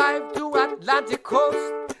 Finally arrived to Atlantic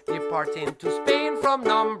coast, departing to Spain from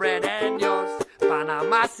Nombre de Dios.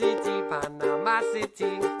 Panama City, Panama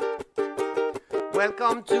City.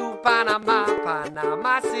 Welcome to Panama,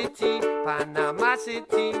 Panama City, Panama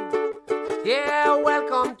City. Yeah,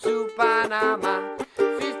 welcome to Panama.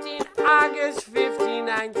 15 August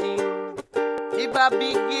 1519. The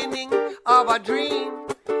beginning of a dream.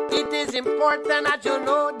 It is important that you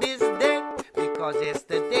know this day, because it's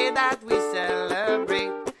the day that we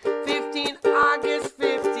celebrate. 15 August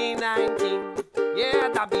 1519. Yeah,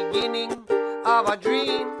 the beginning of a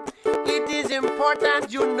dream. It is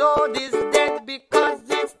important you know this day, because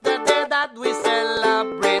it's the day that we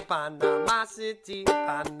celebrate. Panama City,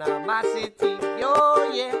 Panama City,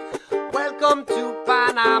 oh yeah. Welcome to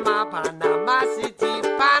Panama, Panama City,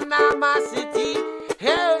 Panama City.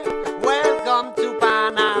 Hey, welcome to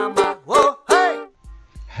Panama. Whoa, hey.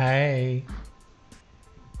 Hey,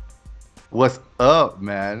 What's up,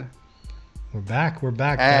 man? we're back. We're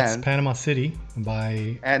back. And- That's Panama City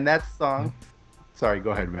by. And that song. Sorry,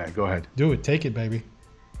 go ahead, man. Go ahead. Do it. Take it, baby.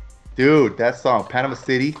 Dude, that song, Panama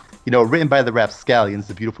City, written by the Rapscallions.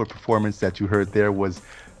 The beautiful performance that you heard there was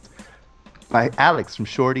by Alex from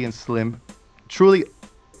Shorty and Slim. Truly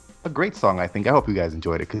a great song, I think. I hope you guys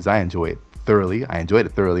enjoyed it, because I enjoy it thoroughly. I enjoyed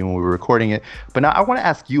it thoroughly when we were recording it. But now I want to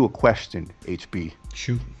ask you a question, HB,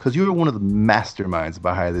 Shoot. because you were one of the masterminds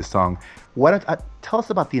behind this song. Tell us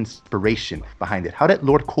about the inspiration behind it. How did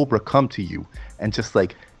Lord Cobra come to you and just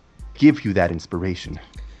like give you that inspiration?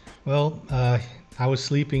 Well, I was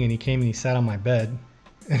sleeping and he came and he sat on my bed.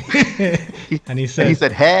 And he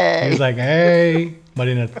said, hey. he was like, hey, but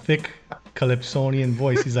in a thick Calypsonian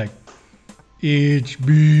voice. He's like,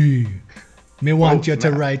 HB, me want you to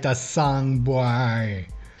snap. write a song, boy.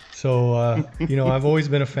 So, I've always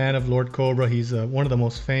been a fan of Lord Cobra. He's one of the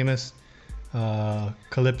most famous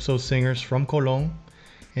Calypso singers from Colón.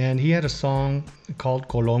 And he had a song called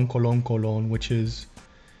Colón, Colón, Colón, which is,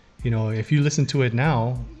 if you listen to it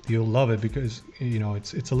now, you'll love it, because,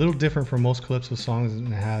 it's a little different from most Calypso songs, and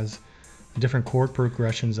it has different chord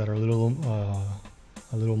progressions that are a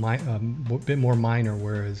bit more minor,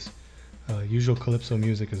 whereas usual Calypso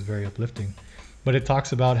music is very uplifting. But it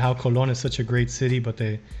talks about how Colón is such a great city, but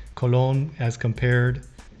Colón, as compared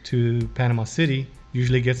to Panama City,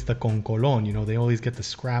 usually gets the con Colón. They always get the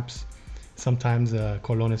scraps. Sometimes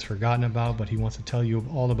Colón is forgotten about, but he wants to tell you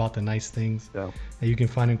all about the nice things that you can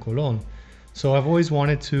find in Colón. So I've always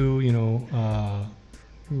wanted to,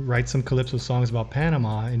 write some Calypso songs about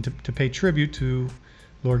Panama and to pay tribute to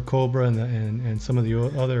Lord Cobra and some of the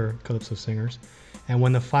other Calypso singers. And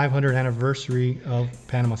when the 500th anniversary of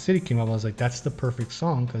Panama City came up, I was like, that's the perfect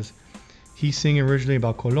song, because he's singing originally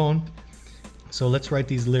about Colón. So let's write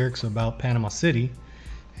these lyrics about Panama City.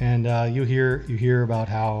 And you hear about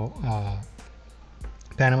how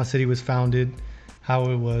Panama City was founded, how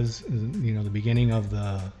it was, the beginning of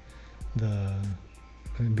the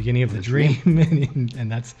beginning of the dream, and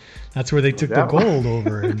that's where they took the gold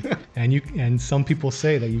over. And some people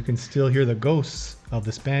say that you can still hear the ghosts of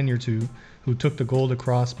the Spaniards who took the gold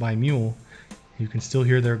across by mule. You can still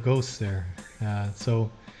hear their ghosts there. So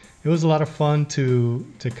it was a lot of fun to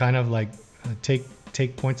kind of like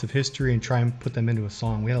take points of history and try and put them into a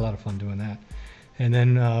song. We had a lot of fun doing that. And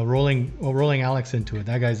then rolling Alex into it.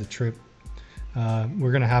 That guy's a trip.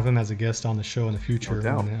 We're gonna have him as a guest on the show in the future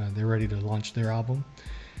when they're ready to launch their album.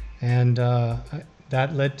 And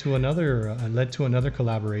that led to another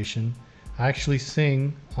collaboration. I actually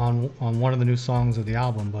sing on one of the new songs of the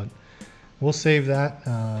album, but we'll save that.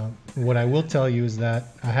 What I will tell you is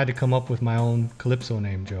that I had to come up with my own Calypso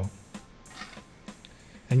name, Joe.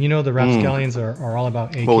 And the Rapscallions are all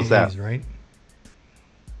about AKAs, right?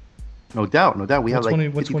 No doubt. We have like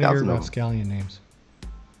 50,000 what's one of your of them. Rapscallion names?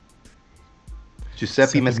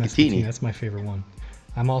 Giuseppe Meschettini. That's my favorite one.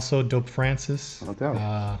 I'm also Dope Francis. No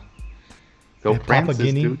doubt. Dope Francis,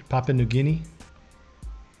 dude. Papua New Guinea.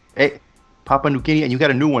 Hey, Papua New Guinea, and you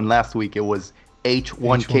got a new one last week. It was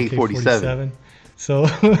H1K47. So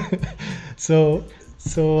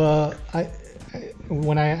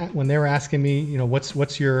when they were asking me,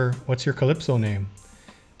 what's your Calypso name,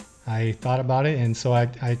 I thought about it, and so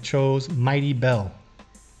I chose Mighty Bell.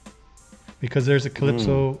 because there's a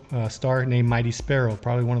Calypso star named Mighty Sparrow.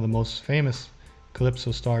 Probably one of the most famous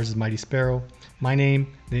Calypso stars is Mighty Sparrow. My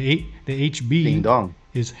name, the HB, Ding dong.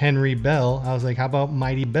 is Henry Bell. I was like, how about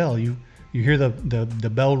Mighty Bell? You hear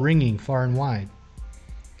the bell ringing far and wide.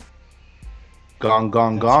 Gong,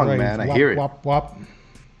 gong, That's gong, right. man. I Wop, hear it. Wop, wop.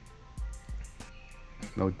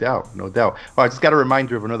 No doubt, no doubt. Oh, I just got a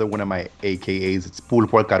reminder of another one of my AKAs. It's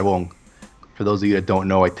Pulpo al Carbón. For those of you that don't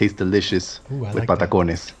know, it tastes delicious Ooh, I with like that.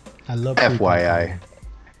 patacones. I love FYI.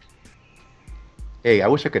 Hey, I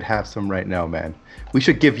wish I could have some right now, man. We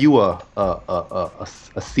should give you a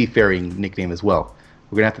seafaring nickname as well.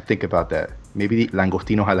 We're gonna have to think about that. Maybe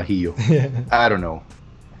Langostino Jalajillo. I don't know.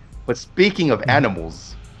 But speaking of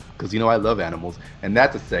animals, because you know I love animals, and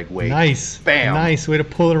that's a segue. Nice. Bam. Nice way to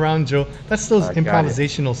pull it around, Joe. That's those I got it.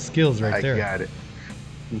 improvisational skills right I there. got it.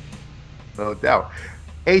 No doubt.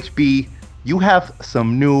 HB, you have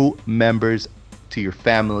some new members to your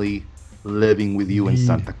family living with you in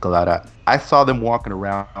Santa Clara. I saw them walking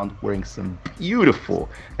around wearing some beautiful,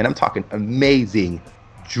 and I'm talking amazing,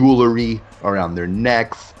 jewelry around their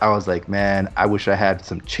necks. I was like, man, I wish I had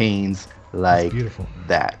some chains like beautiful.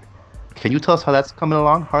 that. Can you tell us how that's coming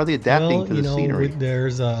along? How are they adapting Well, to the scenery?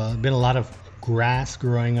 there's been a lot of grass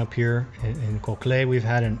growing up here in Coclé. We've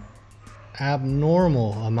had an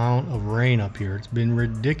abnormal amount of rain up here. It's been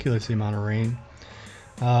ridiculous amount of rain.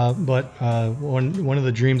 But one of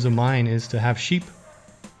the dreams of mine is to have sheep.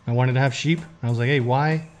 I wanted to have sheep. I was like, hey,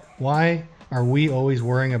 why are we always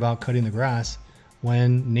worrying about cutting the grass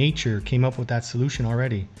when nature came up with that solution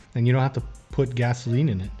already? And you don't have to put gasoline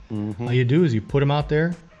in it. Mm-hmm. All you do is you put them out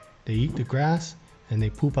there, they eat the grass, and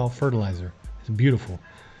they poop out fertilizer. It's beautiful.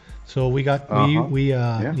 So we got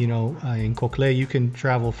in Coclé you can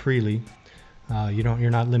travel freely.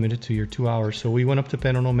 You're not limited to your 2 hours. So we went up to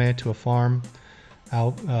Penonomé to a farm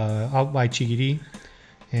out by Chiquiri,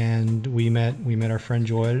 and we met our friend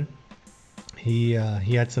Joel. He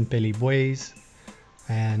had some pelibues,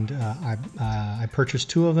 and I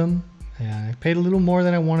purchased 2 of them, and I paid a little more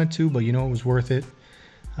than I wanted to, but it was worth it.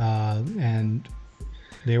 And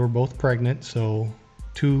they were both pregnant, so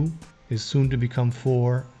 2 is soon to become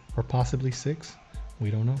 4 or possibly 6.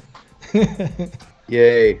 We don't know.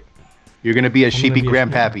 Yay! You're gonna be a I'm sheepy gonna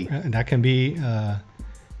be grandpappy. That can be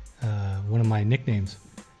one of my nicknames,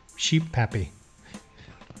 Sheep Pappy.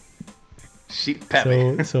 Sheep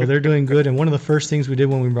pappy. So they're doing good. And one of the first things we did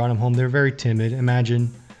when we brought them home, they're very timid.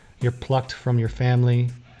 Imagine you're plucked from your family,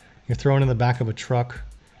 you're thrown in the back of a truck,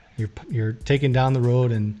 you're taken down the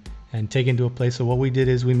road and taken to a place. So what we did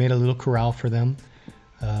is we made a little corral for them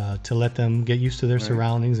to let them get used to their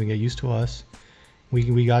surroundings and get used to us.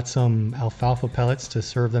 We got some alfalfa pellets to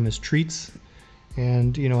serve them as treats.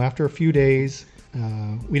 And, after a few days,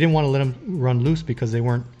 we didn't want to let them run loose because they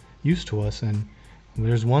weren't used to us. And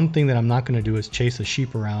there's one thing that I'm not going to do is chase a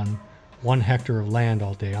sheep around 1 hectare of land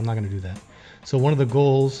all day. I'm not going to do that. So one of the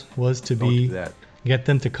goals was to get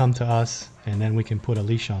them to come to us, and then we can put a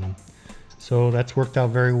leash on them. So that's worked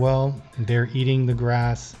out very well. They're eating the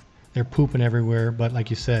grass. They're pooping everywhere. But like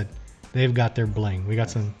you said, they've got their bling. We got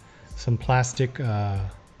some plastic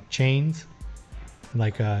chains,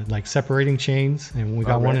 like separating chains, and we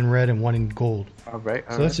got one in red and one in gold. All right.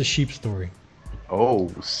 So that's a sheep story. Oh,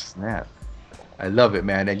 snap. I love it,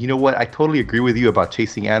 man. And you know what? I totally agree with you about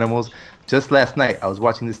chasing animals. Just last night, I was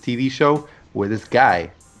watching this TV show where this guy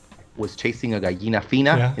was chasing a gallina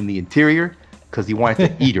fina in the interior because he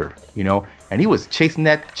wanted to eat her, and he was chasing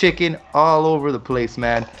that chicken all over the place,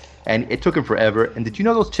 man. And it took him forever. And did you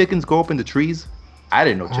know those chickens go up in the trees? I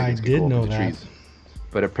didn't know chickens could go up in the trees.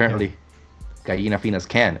 But apparently, gallina finas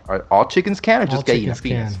can. Are all chickens can or just gallina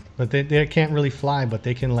finas? But they can't really fly, but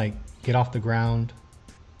they can get off the ground.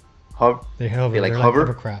 They hover. They're hover?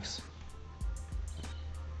 Hovercrafts.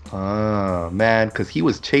 Oh, man, because he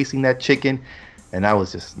was chasing that chicken, and I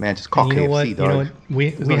was just call KFC, dog. We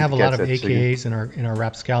have a lot of AKAs in our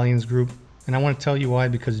Rapscallions group, and I want to tell you why,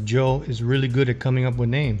 because Joe is really good at coming up with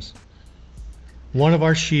names. One of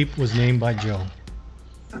our sheep was named by Joe.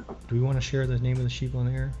 Do we want to share the name of the sheep on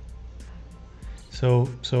the air? So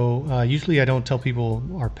usually I don't tell people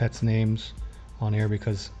our pets' names on air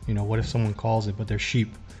because, what if someone calls it, but they're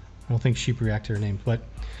sheep. I don't think sheep react to their names. But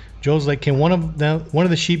Joe's like, can one of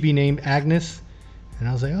the sheep be named Agnes? And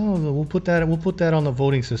I was like, oh, we'll put that on the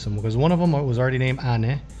voting system, because one of them was already named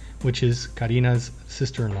Anne, which is Karina's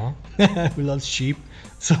sister-in-law, who loves sheep.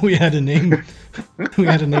 So we had to name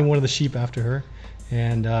one of the sheep after her.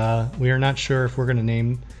 And we are not sure if we're going to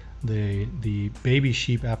name the baby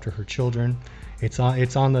sheep after her children. It's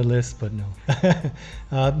on the list, but no.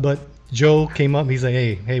 But Joe came up. He's like,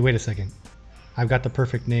 hey, wait a second. I've got the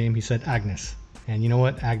perfect name. He said Agnes. And you know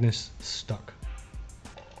what? Agnes stuck.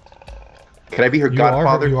 Can I be her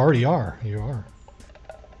godfather? You already are. You are.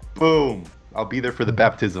 Boom. I'll be there for the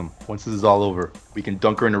baptism. Once this is all over, we can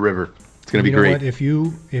dunk her in the river. It's gonna be great. What? If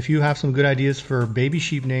you have some good ideas for baby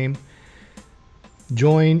sheep name,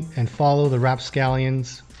 join and follow the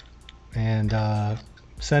Rapscallions, and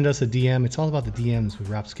send us a DM. It's all about the DMs with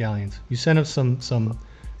Rapscallions. You send us some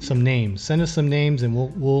names. Send us some names, and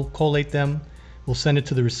we'll collate them. We'll send it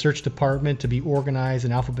to the research department to be organized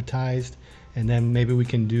and alphabetized, and then maybe we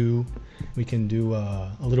can do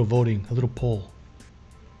a little voting, a little poll.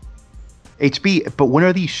 HB, but when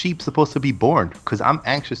are these sheep supposed to be born? Because I'm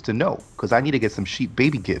anxious to know. Because I need to get some sheep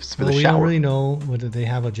baby gifts for the shower. We don't really know whether they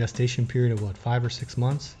have a gestation period of 5 or 6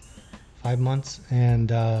 months, 5 months,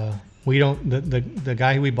 and we don't. The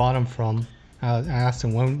guy who we bought them from, I asked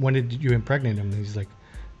him when did you impregnate them? And he's like,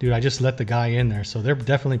 dude, I just let the guy in there, so they're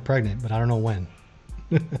definitely pregnant, but I don't know when.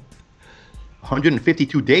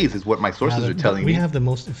 152 days is what my sources are telling me. We have the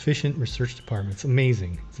most efficient research department. It's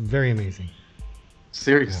amazing. It's very amazing.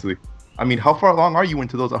 Seriously. Yeah. I mean, how far along are you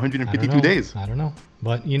into those 152 days? I don't know.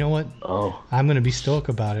 But you know what? Oh. I'm going to be stoic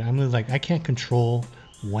about it. I'm gonna I can't control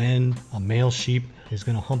when a male sheep is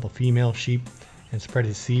going to hump a female sheep and spread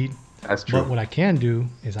his seed. That's true. But what I can do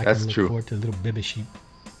is I can look forward to little baby sheep.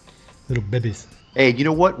 Little babies. Hey, you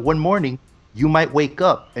know what? One morning, you might wake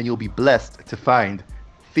up and you'll be blessed to find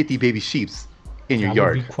 50 baby sheeps in your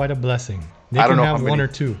yard. That would be quite a blessing. They can have one or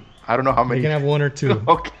two. I don't know how many. They can have one or two.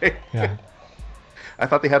 Okay. Yeah. I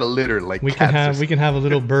thought they had a litter like we cats. We can have a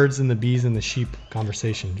little birds and the bees and the sheep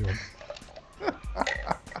conversation, George.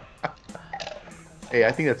 Hey,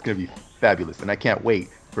 I think that's gonna be fabulous, and I can't wait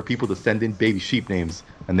for people to send in baby sheep names,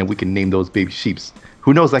 and then we can name those baby sheeps.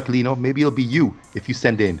 Who knows, Aquilino? Maybe it'll be you if you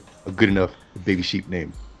send in a good enough baby sheep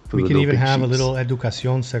name. We can even have a little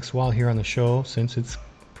educación sexual here on the show, since it's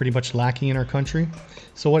pretty much lacking in our country.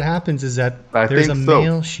 So what happens is that there's a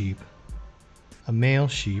male sheep,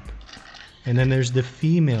 and then there's the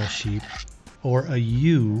female sheep, or a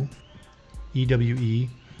ewe, E-W-E,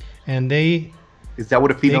 and they... Is that what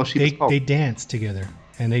a female sheep is called? They dance together,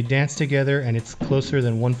 and it's closer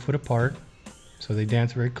than 1 foot apart, so they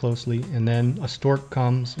dance very closely, and then a stork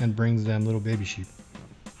comes and brings them little baby sheep.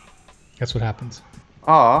 That's what happens.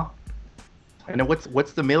 Ah, and then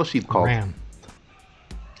what's the male sheep called? Ram.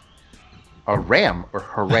 A ram or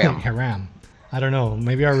haram? Haram. I don't know.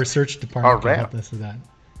 Maybe our research department can help us with that.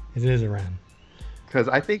 It is a ram. Because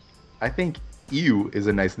I think ewe is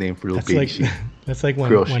a nice name for little baby sheep. That's like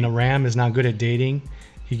when a ram is not good at dating,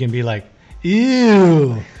 he can be like,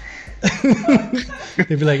 ew. They'd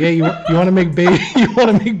be like, hey, you want to make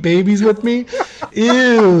babies with me?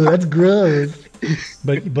 Ew, that's gross.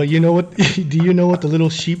 But you know what? Do you know what the little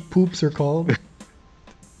sheep poops are called?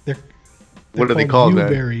 They're what are they called?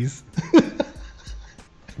 Ewberries.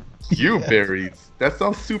 Ewberries. That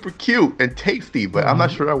sounds super cute and tasty, but I'm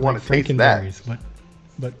not sure I want to taste that.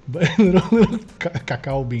 But little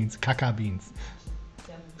cacao beans,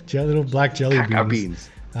 little black jelly beans.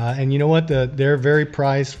 And you know what? They're very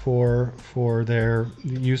prized for their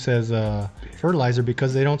use as fertilizer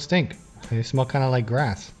because they don't stink. They smell kind of like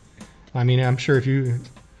grass. I mean, I'm sure if you...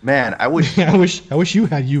 Man, I wish... I wish you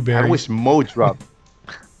had Ewberries. I wish Mo dropped...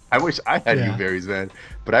 I wish I had Ewberries, man.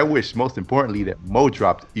 But I wish, most importantly, that Mo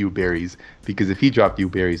dropped Ewberries, because if he dropped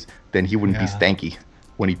Ewberries, then he wouldn't be stanky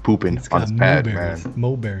when he pooping on his pad, man.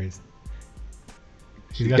 Moberries.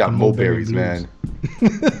 He's got Moberries, man.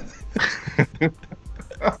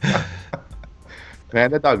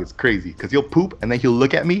 Man, that dog is crazy, because he'll poop, and then he'll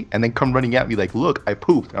look at me, and then come running at me like, look, I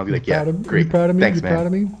pooped. And I'll be like, yeah, great. You proud of me? Thanks, you man. proud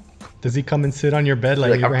of me? Does he come and sit on your bed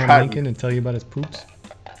like Abraham Lincoln and tell you about his poops?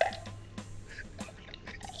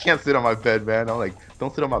 He can't sit on my bed, man. I'm like,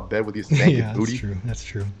 don't sit on my bed with your stanky booty. Yeah, that's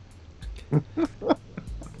true.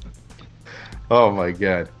 Oh my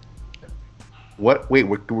god. What? Wait,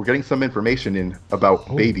 we're getting some information in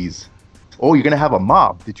about babies. Oh, you're gonna have a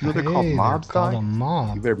mob. Did you know they're called mobs? They're called a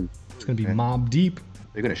mob. You better be. It's gonna be mob deep.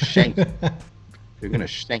 They're gonna shank you. They're gonna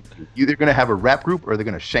shank you. Either gonna have a rap group or they're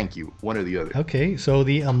gonna shank you. One or the other. Okay, so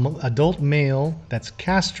the adult male that's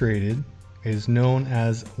castrated is known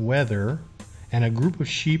as wether, and a group of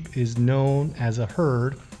sheep is known as a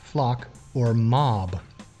herd, flock, or mob.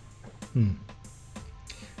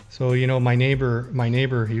 So you know, my neighbor,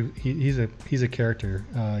 he's a character.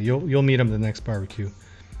 You'll meet him at the next barbecue.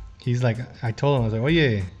 He's like, I told him, I was like,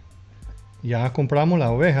 oye, ya compramos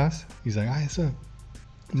las ovejas. He's like, esa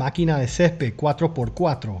máquina de césped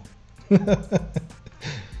 4x4.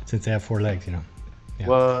 Since they have 4 legs, you know. Yeah.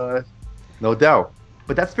 What? No doubt.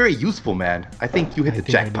 But that's very useful, man. I think you hit the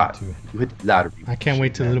jackpot. You hit the lottery. I can't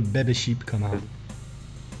wait till the little baby sheep come out.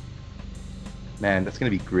 Man, that's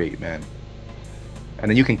gonna be great, man. And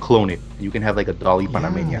then you can clone it. You can have like a Dolly Yeah, the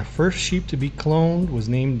Panameña. first sheep to be cloned was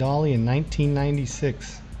named Dolly in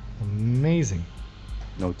 1996. Amazing.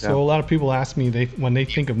 No doubt. So a lot of people ask me, when they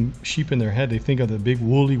think of sheep in their head, they think of the big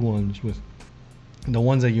woolly ones with the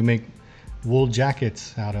ones that you make wool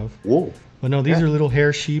jackets out of. Whoa. But no, these Yeah. are little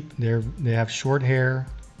hair sheep. They have short hair,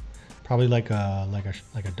 probably like a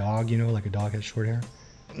dog. You know, like a dog has short hair.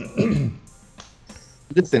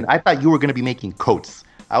 Listen, I thought you were gonna be making coats.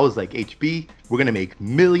 I was like, HB, we're gonna make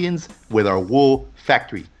millions with our wool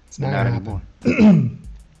factory. It's not Not gonna anymore. happen.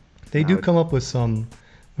 They do No. come up with some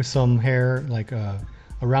hair, like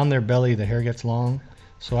around their belly. The hair gets long,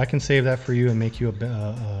 so I can save that for you and make you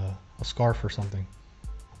a scarf or something.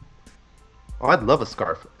 Oh, I'd love a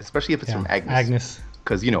scarf, especially if it's from Agnes. Agnes,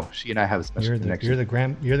 Because you know she and I have a special you're connection.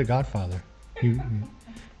 you're the godfather. You're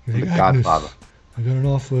The like, godfather. I got an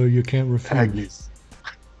offer you can't refuse. Agnes.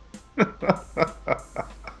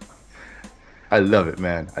 I love it,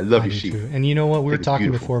 man. I love I your do sheep. too. And you know what? We were It is talking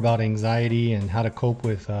beautiful. before about anxiety and how to cope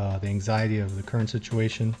with the anxiety of the current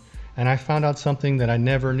situation. And I found out something that I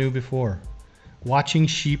never knew before. Watching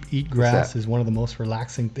sheep eat grass that? is one of the most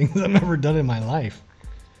relaxing things I've ever done in my life.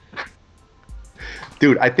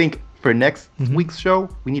 Dude, I think for next week's show,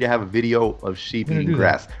 we need to have a video of sheep We're gonna eating do that.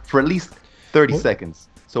 grass for at least 30 What- seconds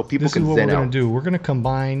so people This is can what we're zen going out. to do. We're going to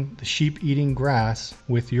combine the sheep eating grass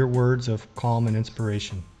with your words of calm and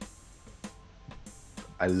inspiration.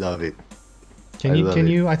 I love it. Can I you? love Can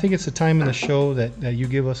it. you? I think it's the time in the show that you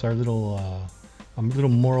give us our little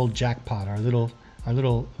moral jackpot, our little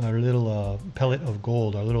pellet of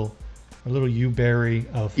gold, our little U-berry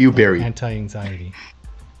of U-berry. anti-anxiety.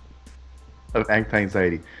 Of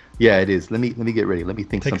anxiety. Yeah, it is. Let me get ready. Let me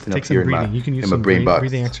think Take something take up some here breathing. in my, You can use in my some brain box.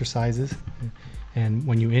 breathing exercises. And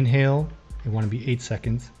when you inhale, you want to be 8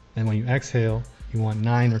 seconds. And when you exhale, you want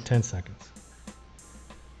 9 or 10 seconds.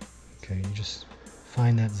 Okay, you just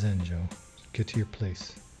find that zen, Joe. Get to your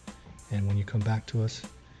place. And when you come back to us,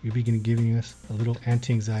 you begin giving us a little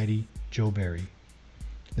anti-anxiety Joe Berry.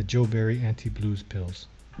 The Joe Berry anti-blues pills.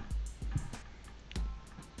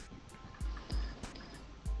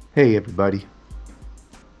 Hey, everybody.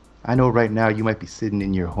 I know right now you might be sitting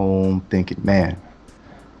in your home thinking, man,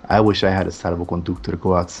 I wish I had a salvoconducto to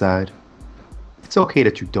go outside. It's okay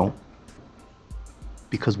that you don't.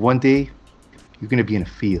 Because one day, you're going to be in a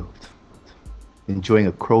field, enjoying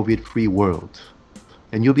a COVID-free world.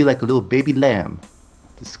 And you'll be like a little baby lamb,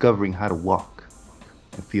 discovering how to walk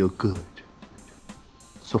and feel good.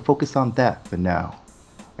 So focus on that for now,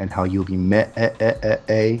 and how you'll be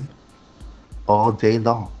all day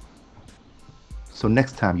long. So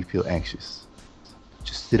next time you feel anxious,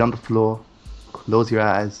 just sit on the floor, close your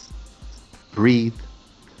eyes, breathe,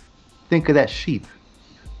 think of that sheep,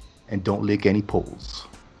 and don't lick any poles.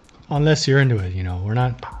 Unless you're into it, you know. We're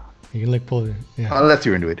not... You can lick poles. Yeah. Unless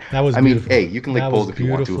you're into it. That was I mean, beautiful. hey, you can lick That poles was if you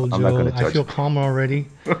want to. beautiful, I'm not Joe. going to I judge feel you. calm already.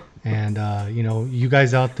 And, you know, you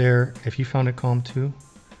guys out there, if you found it calm too,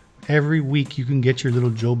 every week you can get your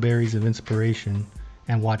little Joe Berries of inspiration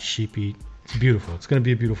and watch sheep eat. It's beautiful. It's going to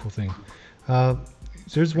be a beautiful thing.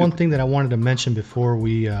 There's one thing that I wanted to mention before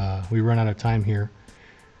we run out of time here.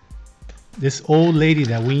 This old lady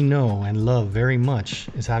that we know and love very much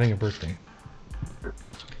is having a birthday.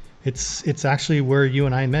 It's actually where you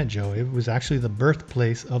and I met, Joe. It was actually the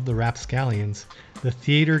birthplace of the Rapscallions. The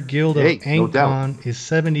Theater Guild of Hey, no doubt. Ancon is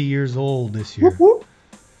 70 years old this year. Whoop, whoop.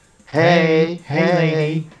 Hey, Hey,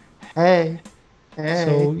 lady. Hey, hey.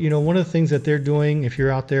 So, you know, one of the things that they're doing, if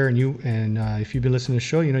you're out there and if you've been listening to the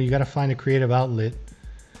show, you know, you got to find a creative outlet.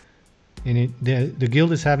 And the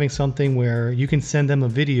guild is having something where you can send them a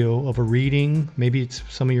video of a reading. Maybe it's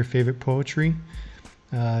some of your favorite poetry.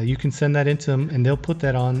 You can send that into them, and they'll put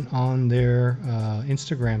that on their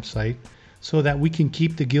Instagram site, so that we can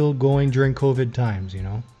keep the guild going during COVID times. You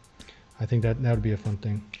know, I think that would be a fun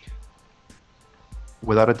thing.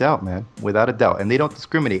 Without a doubt, man. Without a doubt. And they don't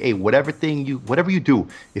discriminate. Hey, whatever you do,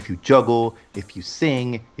 if you juggle, if you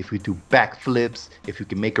sing, if you do backflips, if you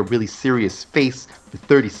can make a really serious face for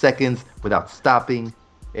 30 seconds without stopping,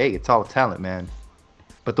 hey, it's all talent, man.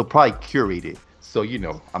 But they'll probably curate it. So, you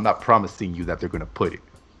know, I'm not promising you that they're going to put it,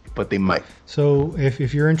 but they might. So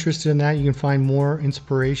if you're interested in that, you can find more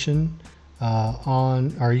inspiration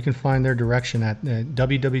or you can find their direction at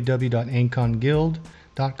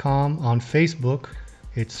www.anconguild.com. On Facebook,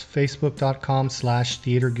 it's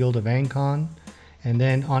facebook.com/Theater Guild of Ancon. And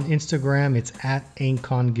then on Instagram, it's at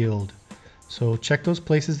Ancon Guild. So check those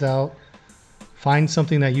places out. Find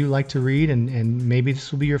something that you like to read, and maybe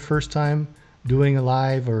this will be your first time doing a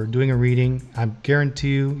live or doing a reading. I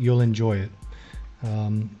guarantee you'll enjoy it.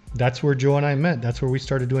 That's where Joe and I met. That's where we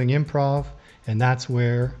started doing improv. And that's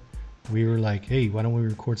where we were like, hey, why don't we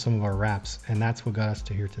record some of our raps? And that's what got us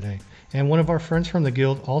to here today. And one of our friends from the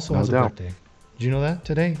guild also has a birthday. Did you know that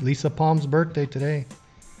today? Lisa Palm's birthday today.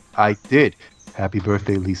 I did. Happy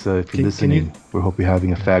birthday, Lisa. If you're listening, we hope you're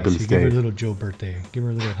having a fabulous day. Give her a little Joe birthday. Give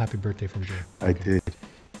her a little happy birthday from Joe. I did.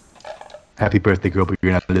 Happy birthday, girl, but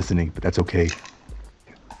you're not listening, but that's okay.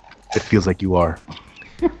 It feels like you are.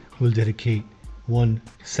 We'll dedicate 1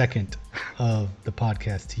 second of the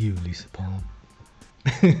podcast to you, Lisa Palm.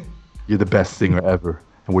 You're the best singer ever.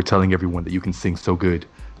 And we're telling everyone that you can sing so good,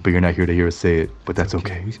 but you're not here to hear us say it. But that's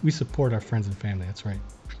okay. We support our friends and family. That's right.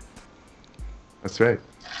 That's right.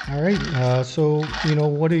 All right. So,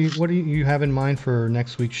 what do you have in mind for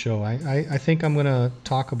next week's show? I think I'm going to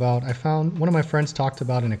talk about, I found one of my friends talked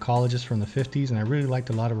about an ecologist from the 50s, and I really liked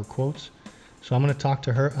a lot of her quotes. So I'm going to talk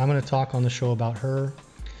to her. I'm going to talk on the show about her.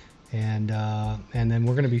 And then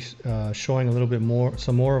we're going to be showing a little bit more,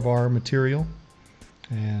 some more of our material.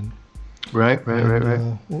 And Right.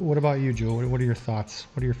 What about you, Joe? What are your thoughts?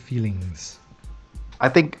 What are your feelings? I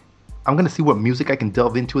think I'm going to see what music I can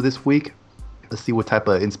delve into this week. Let's see what type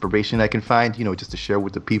of inspiration I can find, just to share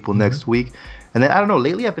with the people next week. And then I don't know.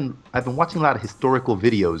 Lately, I've been watching a lot of historical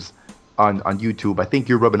videos on YouTube. I think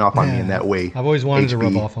you're rubbing off on me in that way. I've always wanted to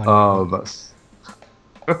rub off on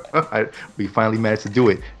you. We finally managed to do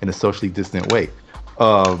it in a socially distant way.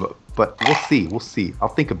 But we'll see. I'll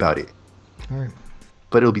think about it. All right.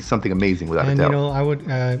 But it'll be something amazing without a doubt. And I would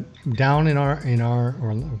down in our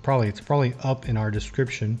or it's probably up in our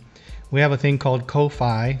description. We have a thing called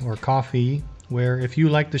Ko-Fi or Coffee, where if you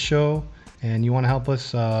like the show and you want to help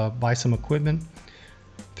us buy some equipment,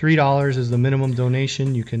 $3 is the minimum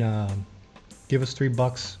donation. You can give us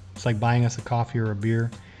 $3. It's like buying us a coffee or a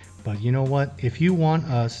beer. But you know what? If you want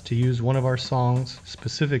us to use one of our songs,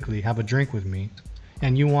 specifically Have a Drink With Me,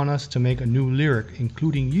 and you want us to make a new lyric,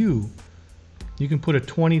 including you can put a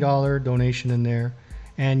 $20 donation in there,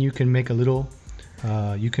 and you can make a little,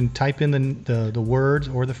 you can type in the words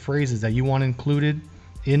or the phrases that you want included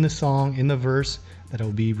in the song, in the verse, that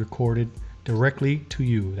will be recorded directly to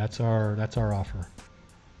you. That's our offer.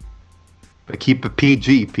 But keep it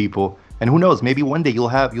PG, people. And who knows, maybe one day you'll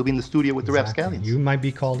be in the studio with the Rapscallions. You might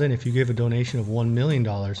be called in if you give a donation of $1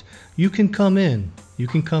 million. You can come in. You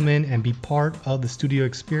can come in and be part of the studio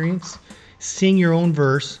experience. Sing your own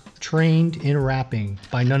verse, trained in rapping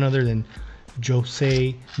by none other than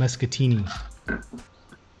Jose Mescatini.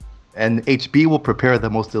 And HB will prepare the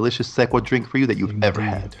most delicious Sequa drink for you that you've ever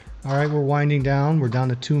had. All right, we're winding down. We're down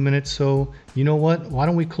to 2 minutes. So you know what? Why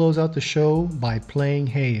don't we close out the show by playing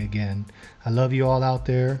Hey again? I love you all out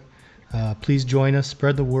there. Please join us.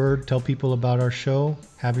 Spread the word. Tell people about our show.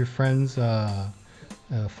 Have your friends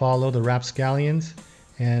follow the Rapscallions.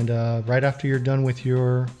 And right after you're done with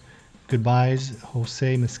your goodbyes,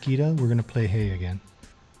 Jose Mesquita, we're going to play Hey again.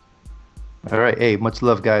 All right. Hey, much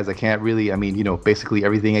love, guys. I can't really, basically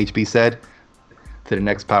everything HB said to the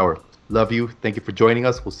next power. Love you. Thank you for joining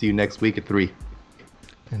us. We'll see you next week at 3.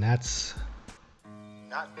 And that's...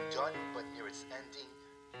 Not done, but near its ending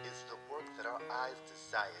is the work that our eyes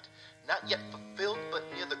desired. Not yet fulfilled, but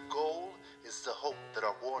near the goal is the hope that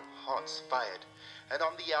our worn hearts fired. And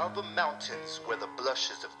on the Alba Mountains, where the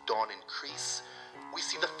blushes of dawn increase, we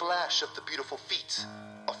see the flash of the beautiful feet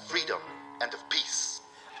of freedom and of peace.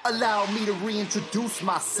 Allow me to reintroduce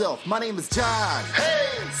myself. My name is John,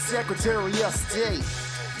 Secretary of State.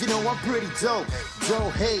 I'm pretty dope, Joe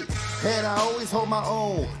hate, and I always hold my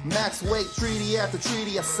own. Max weight, treaty after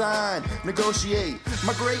treaty I sign, negotiate.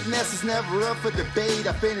 My greatness is never up for debate.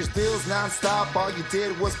 I finished deals non-stop, all you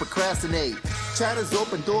did was procrastinate. China's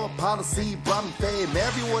open door policy brought me fame.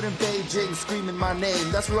 Everyone in Beijing screaming my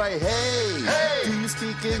name. That's right, hey. Do you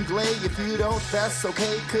speak English? If you don't, that's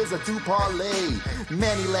okay, cause I do parlay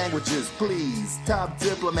many languages, please. Top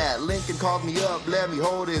diplomat, Lincoln called me up, let me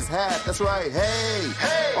hold his hat. That's right, hey.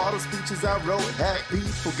 All the speeches I wrote had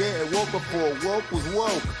people getting woke before woke was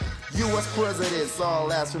woke. U.S. presidents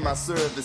all asked for my services.